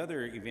 along with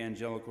other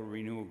evangelical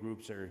renewal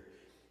groups,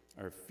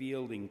 are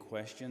fielding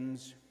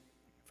questions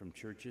from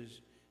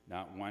churches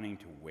not wanting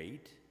to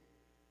wait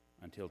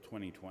until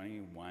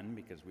 2021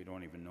 because we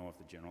don't even know if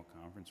the General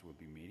Conference will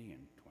be meeting in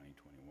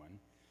 2021.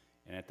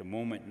 And at the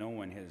moment, no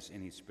one has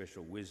any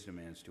special wisdom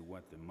as to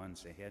what the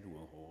months ahead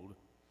will hold.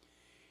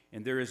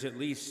 And there is at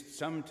least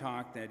some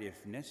talk that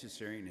if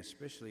necessary, and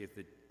especially if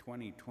the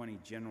 2020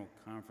 General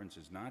Conference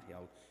is not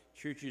held,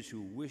 churches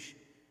who wish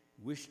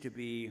to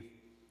be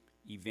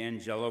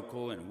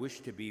evangelical and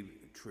wish to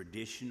be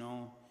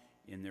traditional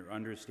in their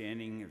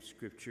understanding of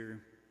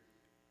Scripture,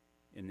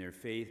 in their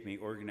faith, may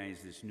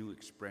organize this new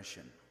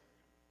expression.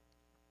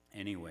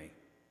 Anyway,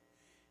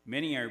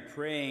 many are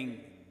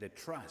praying that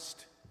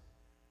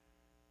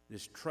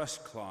this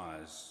trust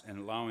clause, and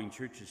allowing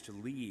churches to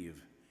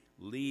leave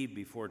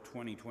before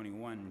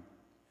 2021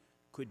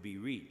 could be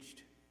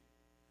reached.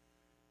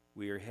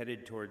 We are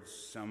headed towards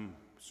some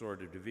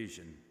sort of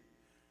division.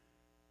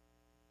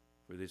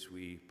 For this,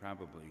 we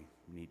probably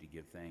need to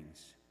give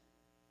thanks.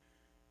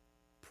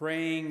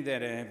 Praying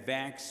that a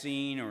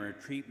vaccine or a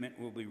treatment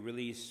will be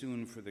released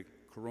soon for the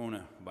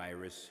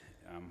coronavirus.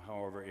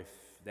 However, if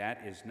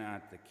that is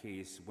not the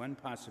case, one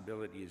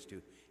possibility is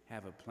to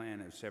have a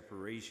plan of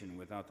separation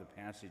without the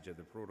passage of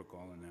the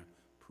protocol and the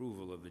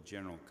approval of the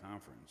General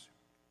Conference.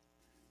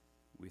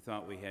 We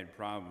thought we had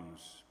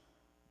problems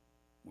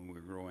when we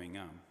were growing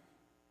up.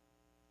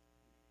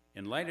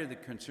 In light of the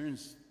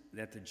concerns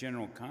that the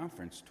General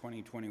Conference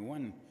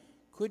 2021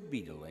 could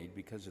be delayed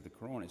because of the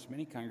coronas,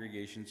 many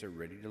congregations are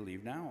ready to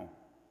leave now.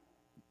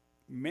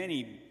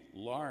 Many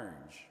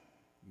large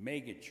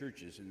mega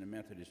churches in the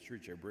Methodist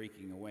Church are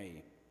breaking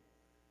away,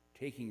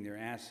 taking their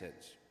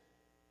assets,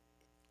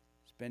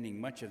 spending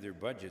much of their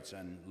budgets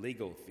on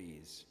legal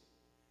fees.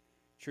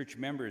 Church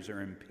members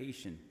are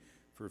impatient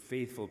for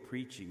faithful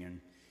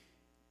preaching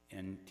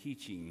and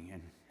teaching,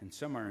 and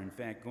some are in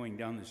fact going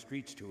down the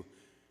streets to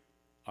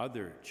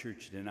other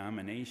church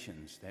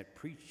denominations that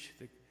preach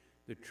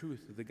the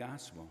truth of the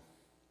gospel.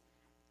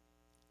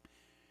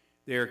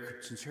 They are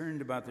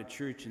concerned about the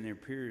church and their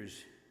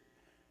peers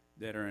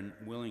that are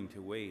unwilling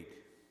to wait.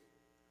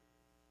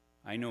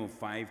 I know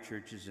 5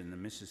 churches in the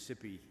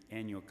Mississippi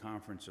Annual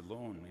Conference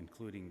alone,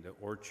 including the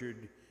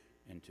Orchard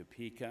and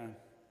Topeka,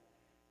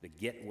 the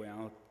Get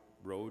Well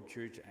Road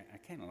Church. I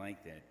kind of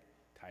like that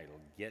title,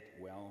 Get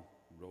Well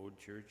Road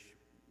Church,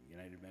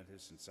 United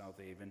Methodist in South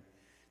Haven.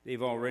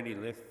 They've already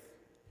left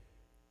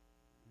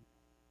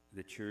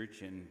the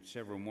church, and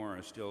several more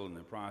are still in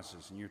the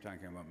process, and you're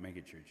talking about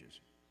mega churches,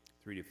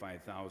 3,000 to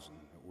 5,000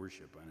 that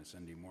worship on a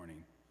Sunday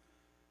morning.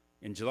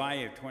 In July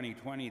of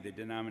 2020, the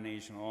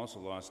denomination also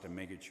lost a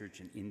mega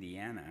church in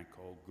Indiana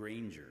called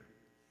Granger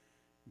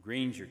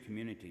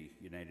Community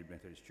United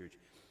Methodist Church.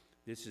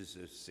 This is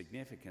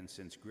significant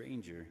since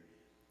Granger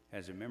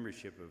has a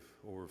membership of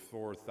over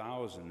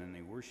 4,000, and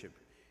they worship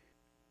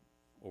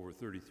over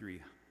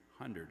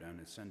 3,300 on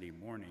a Sunday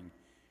morning.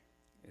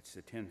 It's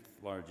the 10th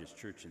largest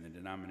church in the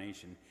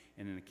denomination.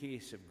 And in the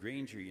case of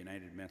Granger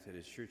United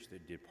Methodist Church, the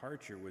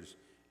departure was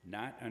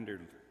not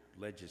under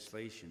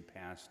legislation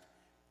passed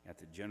at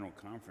the General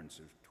Conference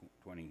of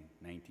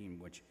 2019,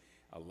 which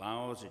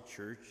allows a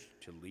church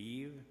to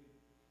leave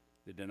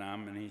the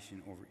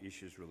denomination over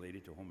issues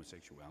related to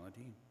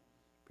homosexuality,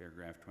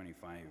 paragraph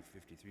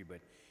 2553,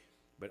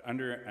 but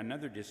under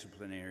another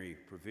disciplinary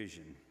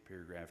provision,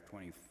 paragraph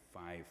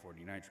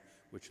 2549,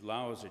 which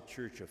allows a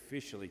church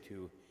officially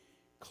to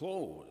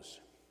close,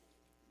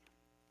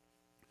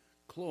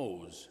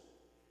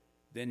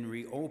 then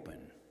reopen.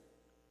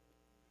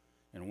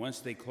 And once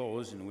they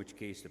close, in which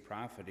case the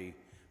property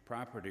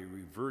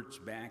reverts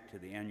back to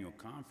the annual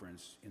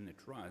conference in the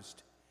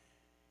trust,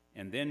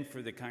 and then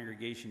for the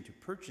congregation to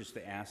purchase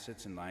the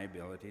assets and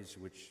liabilities,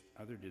 which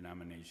other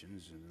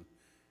denominations, and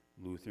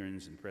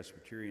Lutherans and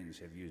Presbyterians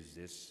have used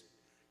this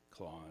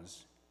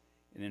clause,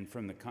 and then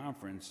from the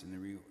conference,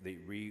 and they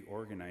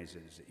reorganize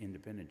it as an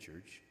independent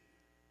church,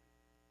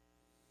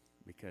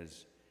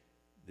 because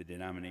the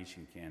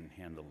denomination can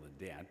handle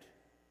the debt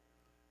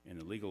and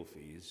the legal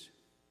fees.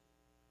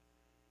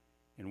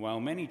 And while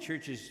many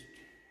churches'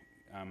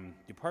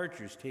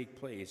 departures take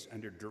place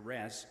under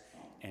duress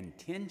and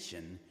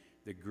tension,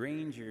 the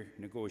Granger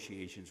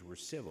negotiations were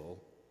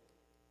civil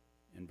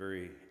and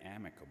very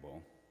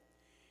amicable.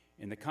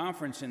 And the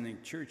conference and the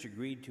church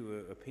agreed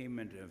to a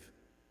payment of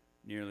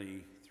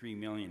nearly $3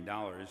 million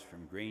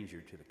from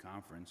Granger to the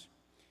conference,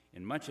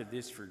 and much of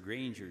this for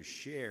Granger's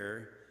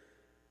share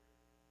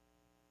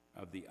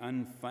of the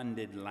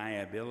unfunded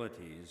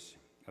liabilities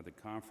of the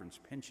conference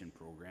pension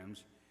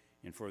programs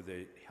and for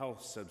the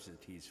health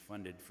subsidies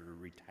funded for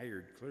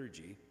retired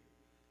clergy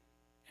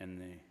and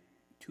the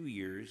 2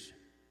 years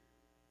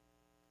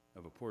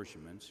of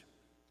apportionments.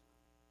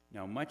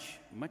 Now, much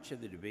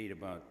of the debate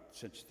about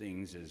such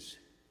things as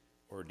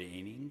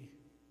ordaining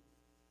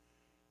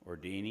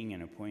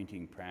and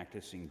appointing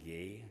practicing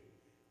gay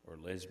or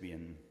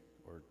lesbian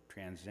or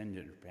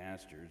transgender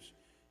pastors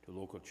to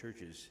local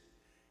churches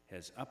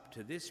has up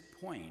to this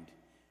point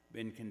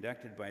been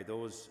conducted by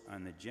those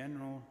on the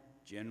general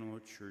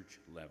church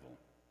level.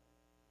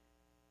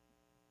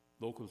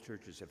 Local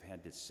churches have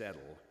had to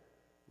settle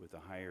with the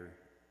higher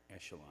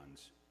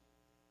echelons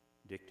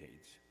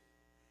dictates.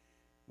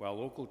 While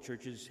local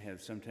churches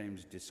have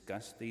sometimes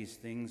discussed these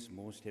things,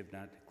 most have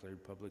not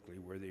declared publicly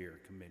where they are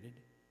committed.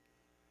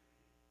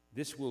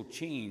 This will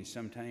change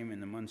sometime in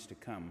the months to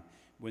come.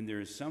 When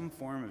there is some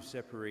form of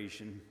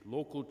separation,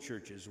 local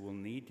churches will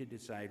need to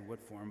decide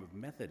what form of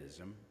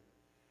Methodism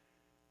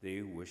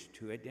they wish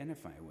to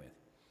identify with.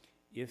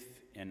 If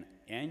an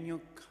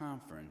annual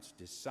conference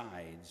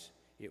decides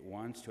it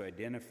wants to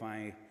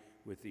identify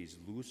with these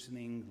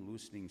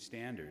loosening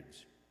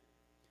standards,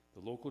 the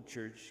local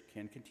church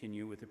can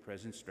continue with the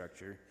present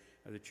structure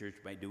of the church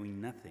by doing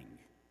nothing,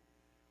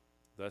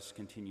 thus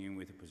continuing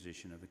with the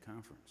position of the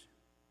conference.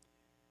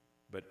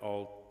 But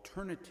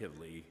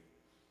alternatively,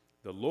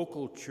 the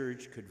local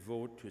church could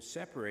vote to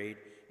separate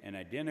and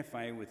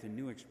identify with a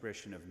new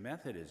expression of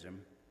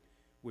Methodism,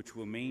 which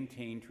will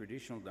maintain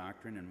traditional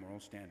doctrine and moral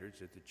standards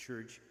that the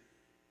church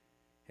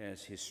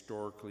has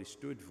historically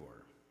stood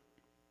for.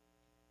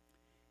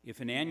 If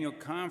an annual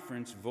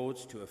conference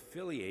votes to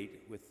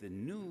affiliate with the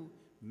new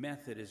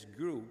Methodist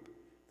group,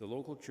 the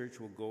local church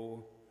will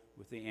go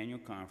with the annual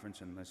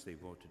conference unless they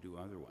vote to do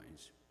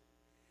otherwise.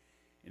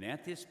 And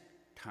at this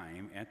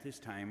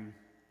time,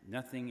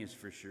 nothing is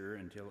for sure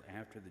until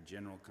after the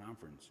general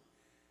conference.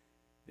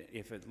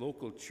 If a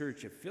local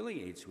church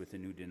affiliates with a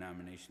new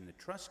denomination, the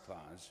trust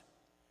clause,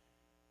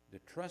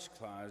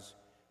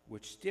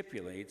 which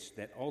stipulates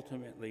that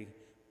ultimately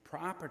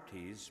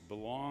properties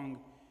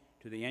belong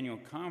to the annual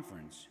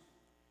conference,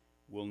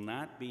 will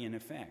not be in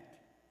effect.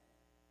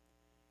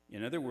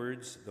 In other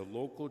words, the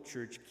local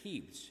church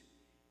keeps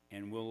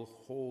and will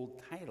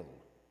hold title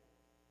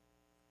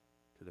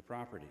to the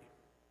property.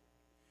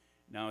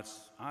 Now,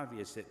 it's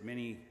obvious that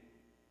many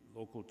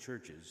local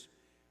churches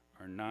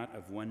are not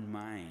of one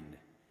mind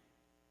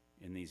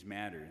in these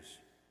matters.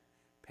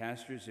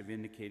 Pastors have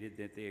indicated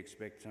that they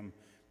expect some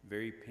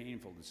very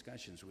painful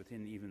discussions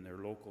within even their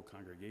local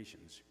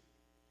congregations.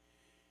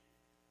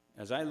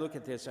 As I look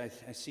at this, I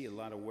see a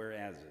lot of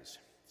whereases.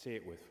 Say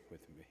it with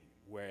me.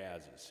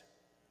 Whereases.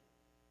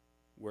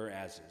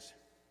 Whereases.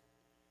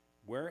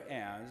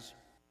 Whereas,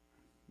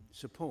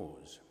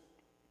 suppose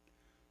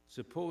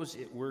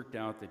it worked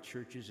out that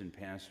churches and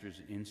pastors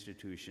and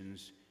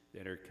institutions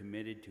that are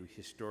committed to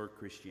historic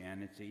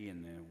Christianity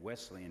and the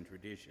Wesleyan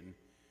tradition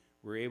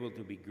were able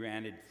to be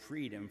granted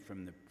freedom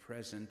from the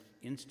present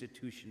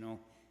institutional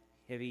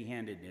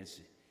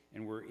heavy-handedness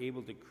and were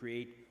able to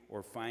create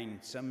or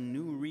find some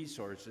new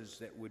resources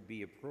that would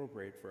be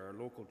appropriate for our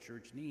local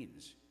church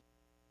needs.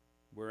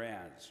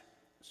 Whereas,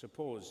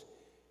 suppose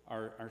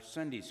our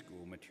Sunday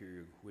school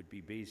material would be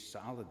based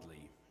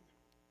solidly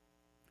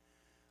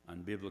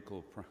on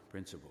biblical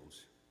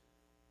principles.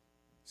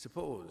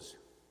 Suppose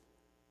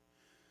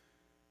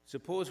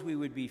we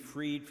would be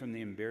freed from the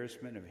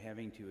embarrassment of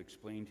having to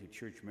explain to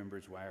church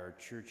members why our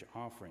church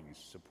offerings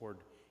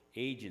support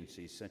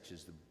agencies such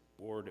as the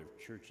Board of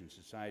Church and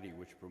Society,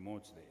 which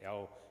promotes the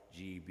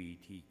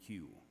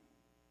LGBTQ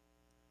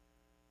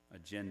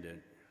agenda,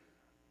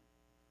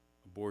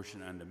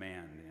 abortion on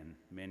demand, and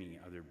many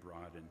other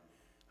broad and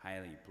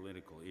highly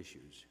political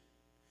issues.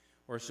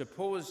 Or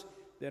suppose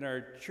that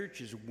our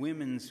church's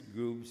women's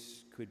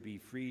groups could be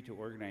free to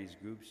organize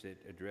groups that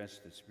address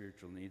the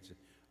spiritual needs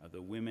of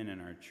the women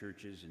in our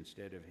churches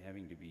instead of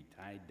having to be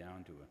tied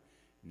down to a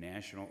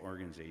national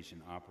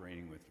organization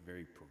operating with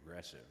very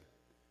progressive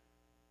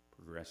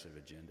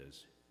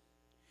agendas.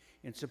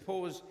 And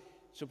suppose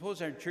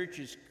our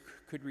churches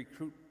could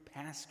recruit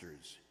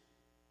pastors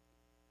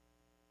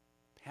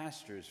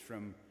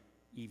from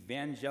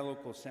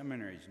evangelical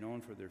seminaries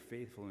known for their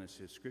faithfulness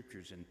to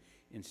scriptures, and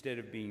instead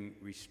of being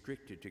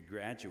restricted to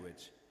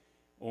graduates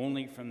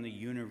only from the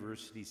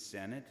university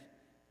senate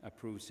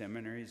approved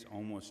seminaries,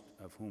 almost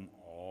of whom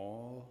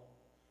all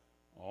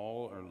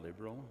are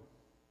liberal.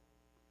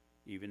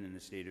 Even in the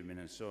state of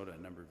Minnesota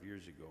a number of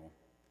years ago,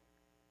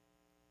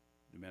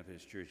 the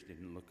Methodist Church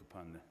didn't look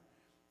upon the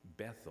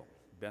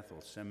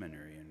Bethel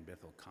Seminary and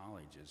Bethel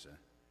College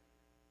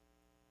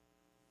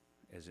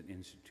as an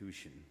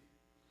institution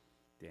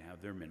to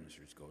have their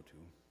ministers go to.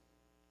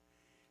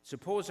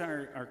 Suppose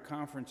our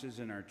conferences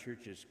and our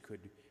churches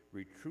could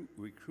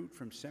recruit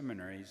from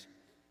seminaries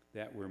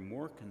that were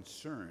more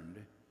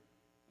concerned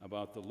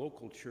about the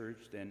local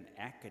church than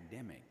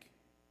academic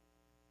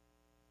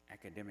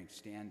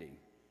standing,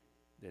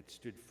 that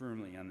stood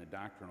firmly on the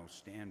doctrinal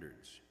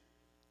standards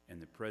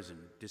and the present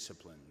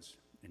disciplines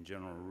and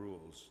general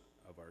rules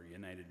of our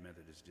United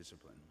Methodist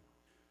discipline.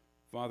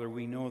 Father,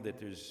 we know that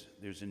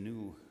there's a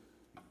new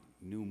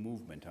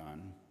movement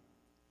on.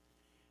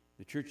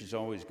 The church is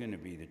always going to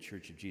be the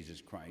Church of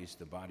Jesus Christ,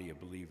 the body of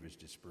believers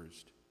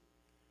dispersed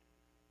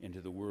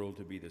into the world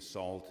to be the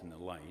salt and the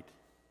light.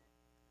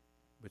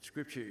 But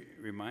Scripture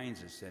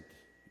reminds us that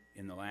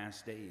in the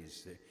last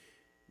days,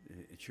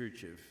 the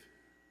church of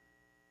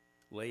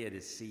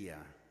Laodicea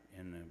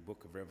in the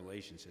book of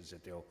Revelation says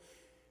that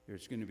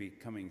there's going to be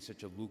coming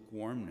such a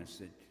lukewarmness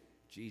that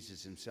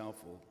Jesus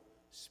himself will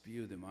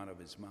spew them out of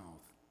his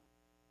mouth.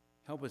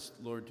 Help us,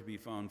 Lord, to be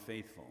found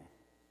faithful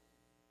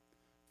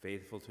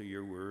to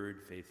your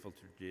word, faithful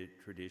to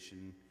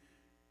tradition,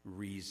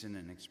 reason,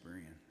 and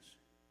experience.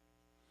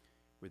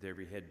 With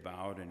every head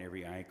bowed and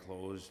every eye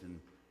closed, and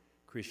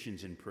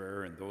Christians in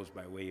prayer and those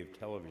by way of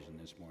television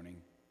this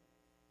morning,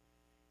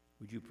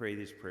 would you pray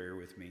this prayer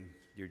with me?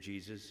 Dear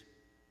Jesus,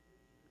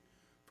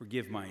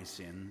 forgive my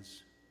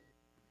sins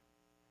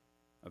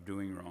of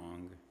doing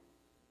wrong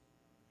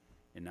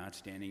and not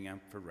standing up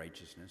for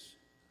righteousness.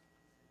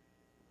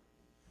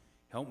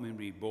 Help me to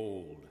be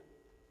bold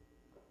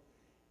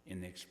in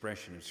the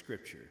expression of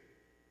Scripture,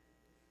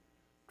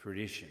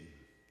 tradition,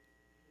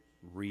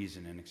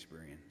 reason, and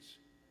experience.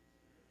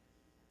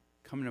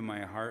 Come into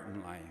my heart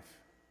and life.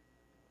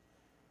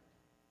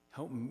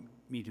 Help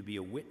me to be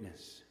a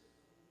witness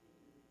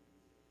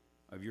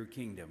of your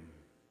kingdom,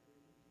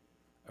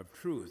 of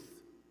truth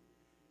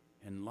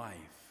and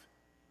life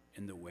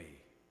and the way.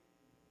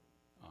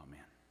 Amen.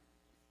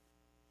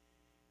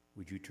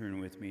 Would you turn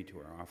with me to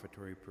our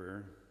offertory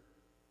prayer,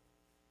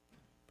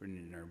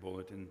 printed in our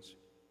bulletins?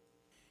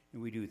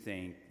 And we do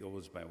thank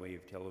those by way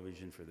of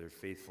television for their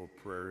faithful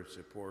prayer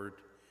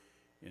support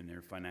and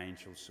their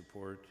financial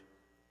support.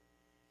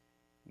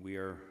 We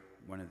are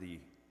one of the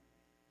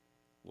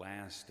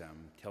last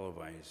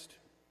televised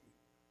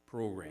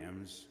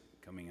programs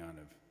coming out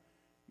of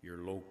your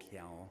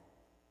locale,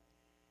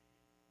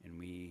 and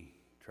we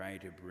try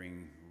to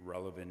bring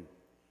relevant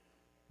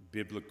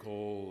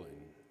biblical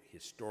and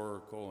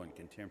historical and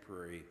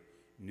contemporary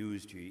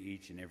news to you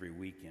each and every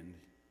weekend.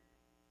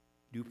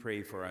 Do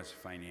pray for us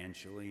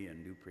financially,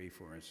 and do pray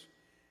for us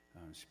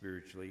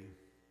spiritually.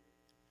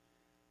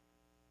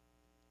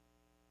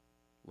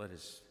 Let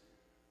us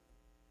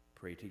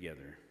pray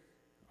together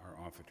our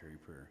offertory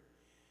prayer.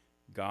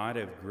 God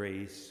of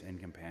grace and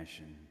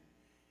compassion,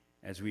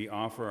 as we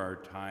offer our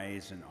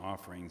tithes and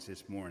offerings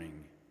this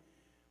morning,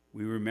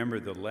 we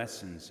remember the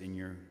lessons in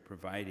your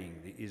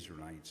providing the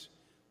Israelites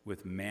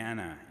with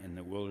manna in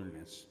the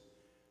wilderness.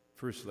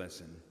 First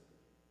lesson,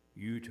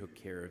 you took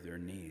care of their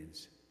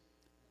needs.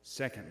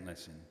 Second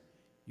lesson,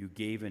 you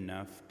gave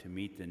enough to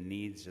meet the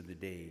needs of the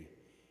day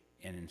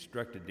and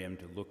instructed them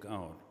to look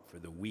out for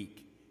the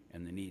weak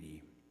and the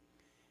needy.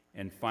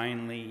 And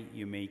finally,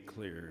 you made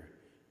clear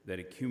that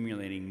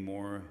accumulating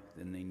more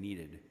than they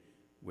needed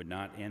would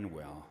not end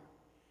well.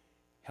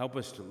 Help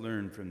us to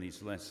learn from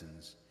these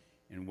lessons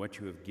and what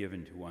you have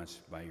given to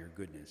us by your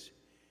goodness.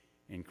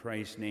 In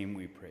Christ's name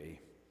we pray.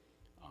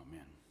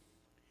 Amen.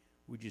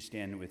 Would you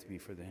stand with me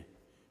for the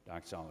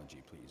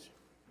doxology, please?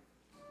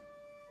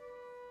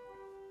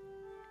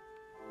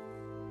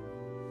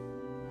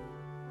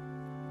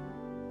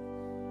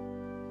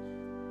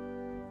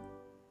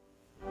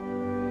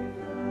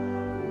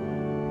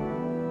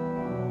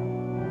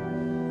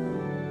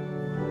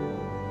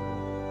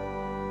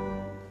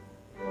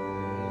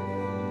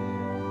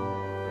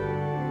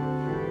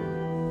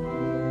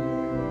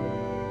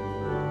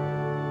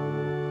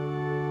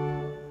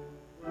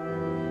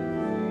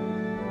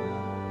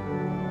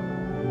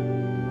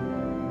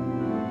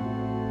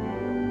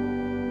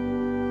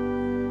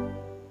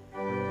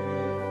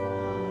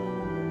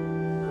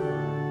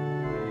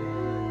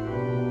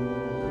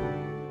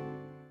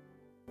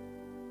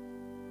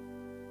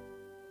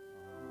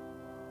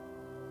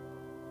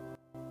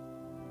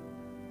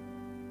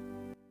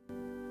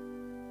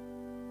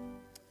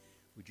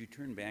 you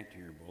turn back to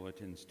your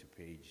bulletins to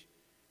page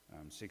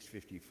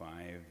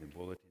 655, the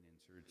bulletin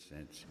inserts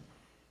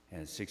that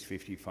has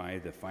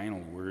 655, the final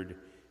word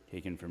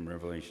taken from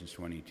Revelations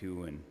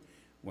 22. And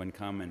one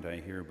comment I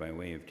hear by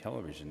way of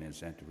television is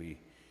that we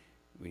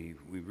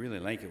really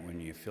like it when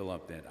you fill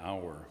up that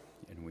hour,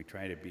 and we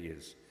try to be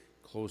as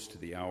close to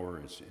the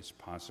hour as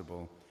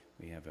possible.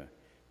 We have a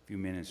few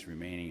minutes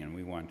remaining, and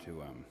we want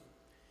to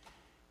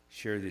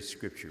share this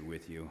scripture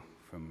with you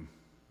from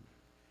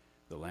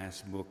the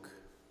last book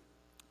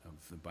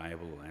of the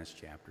Bible, the last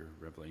chapter,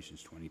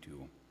 Revelations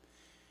 22.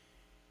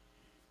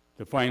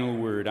 The final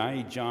word,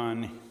 I,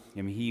 John,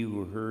 am he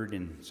who heard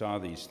and saw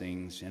these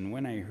things, and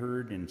when I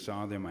heard and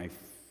saw them, I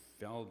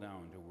fell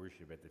down to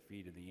worship at the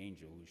feet of the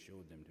angel who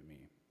showed them to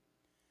me.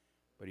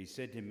 But he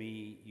said to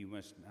me, you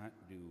must not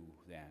do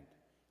that.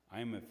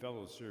 I am a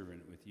fellow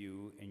servant with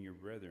you and your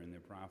brethren, the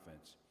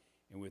prophets,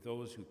 and with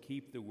those who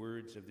keep the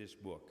words of this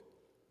book.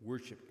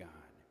 Worship God.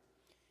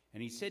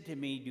 And he said to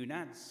me, do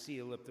not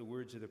seal up the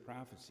words of the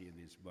prophecy of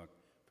this book,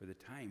 for the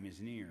time is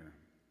near.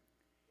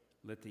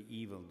 Let the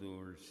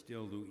evildoers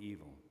still do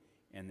evil,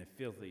 and the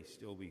filthy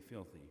still be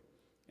filthy,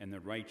 and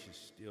the righteous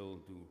still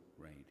do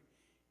right,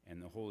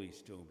 and the holy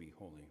still be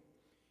holy.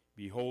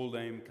 Behold,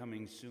 I am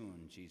coming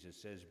soon, Jesus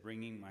says,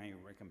 bringing my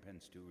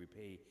recompense to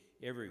repay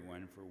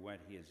everyone for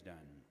what he has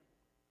done.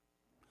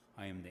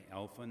 I am the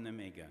Alpha and the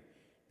Omega,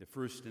 the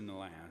first and the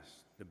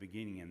last, the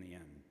beginning and the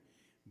end.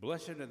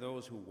 Blessed are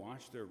those who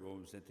wash their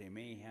robes, that they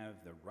may have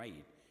the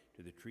right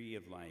to the tree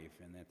of life,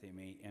 and that they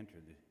may enter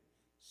the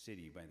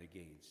city by the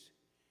gates.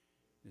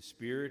 The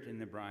Spirit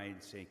and the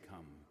bride say,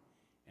 come,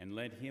 and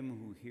let him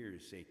who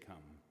hears say, come,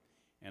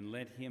 and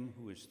let him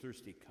who is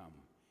thirsty come.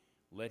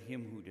 Let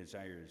him who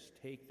desires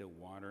take the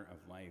water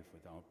of life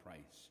without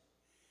price.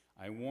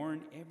 I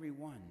warn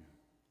everyone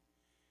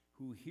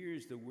who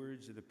hears the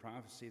words of the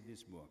prophecy of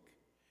this book,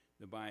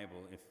 the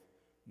Bible. If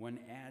one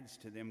adds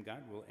to them,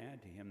 God will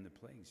add to him the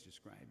plagues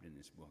described in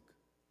this book.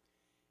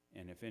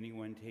 And if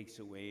anyone takes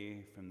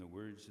away from the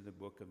words of the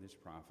book of this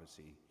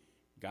prophecy,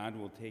 God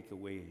will take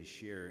away his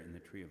share in the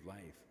tree of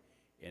life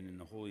and in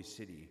the holy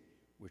city,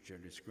 which are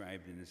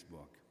described in this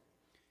book.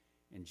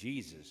 And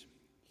Jesus,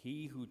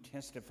 he who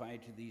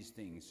testified to these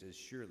things, says,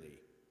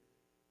 surely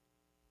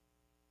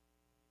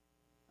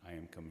I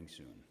am coming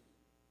soon.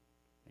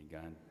 May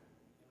God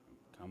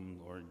come,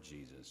 Lord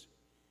Jesus.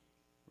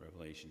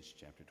 Revelations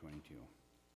chapter 22.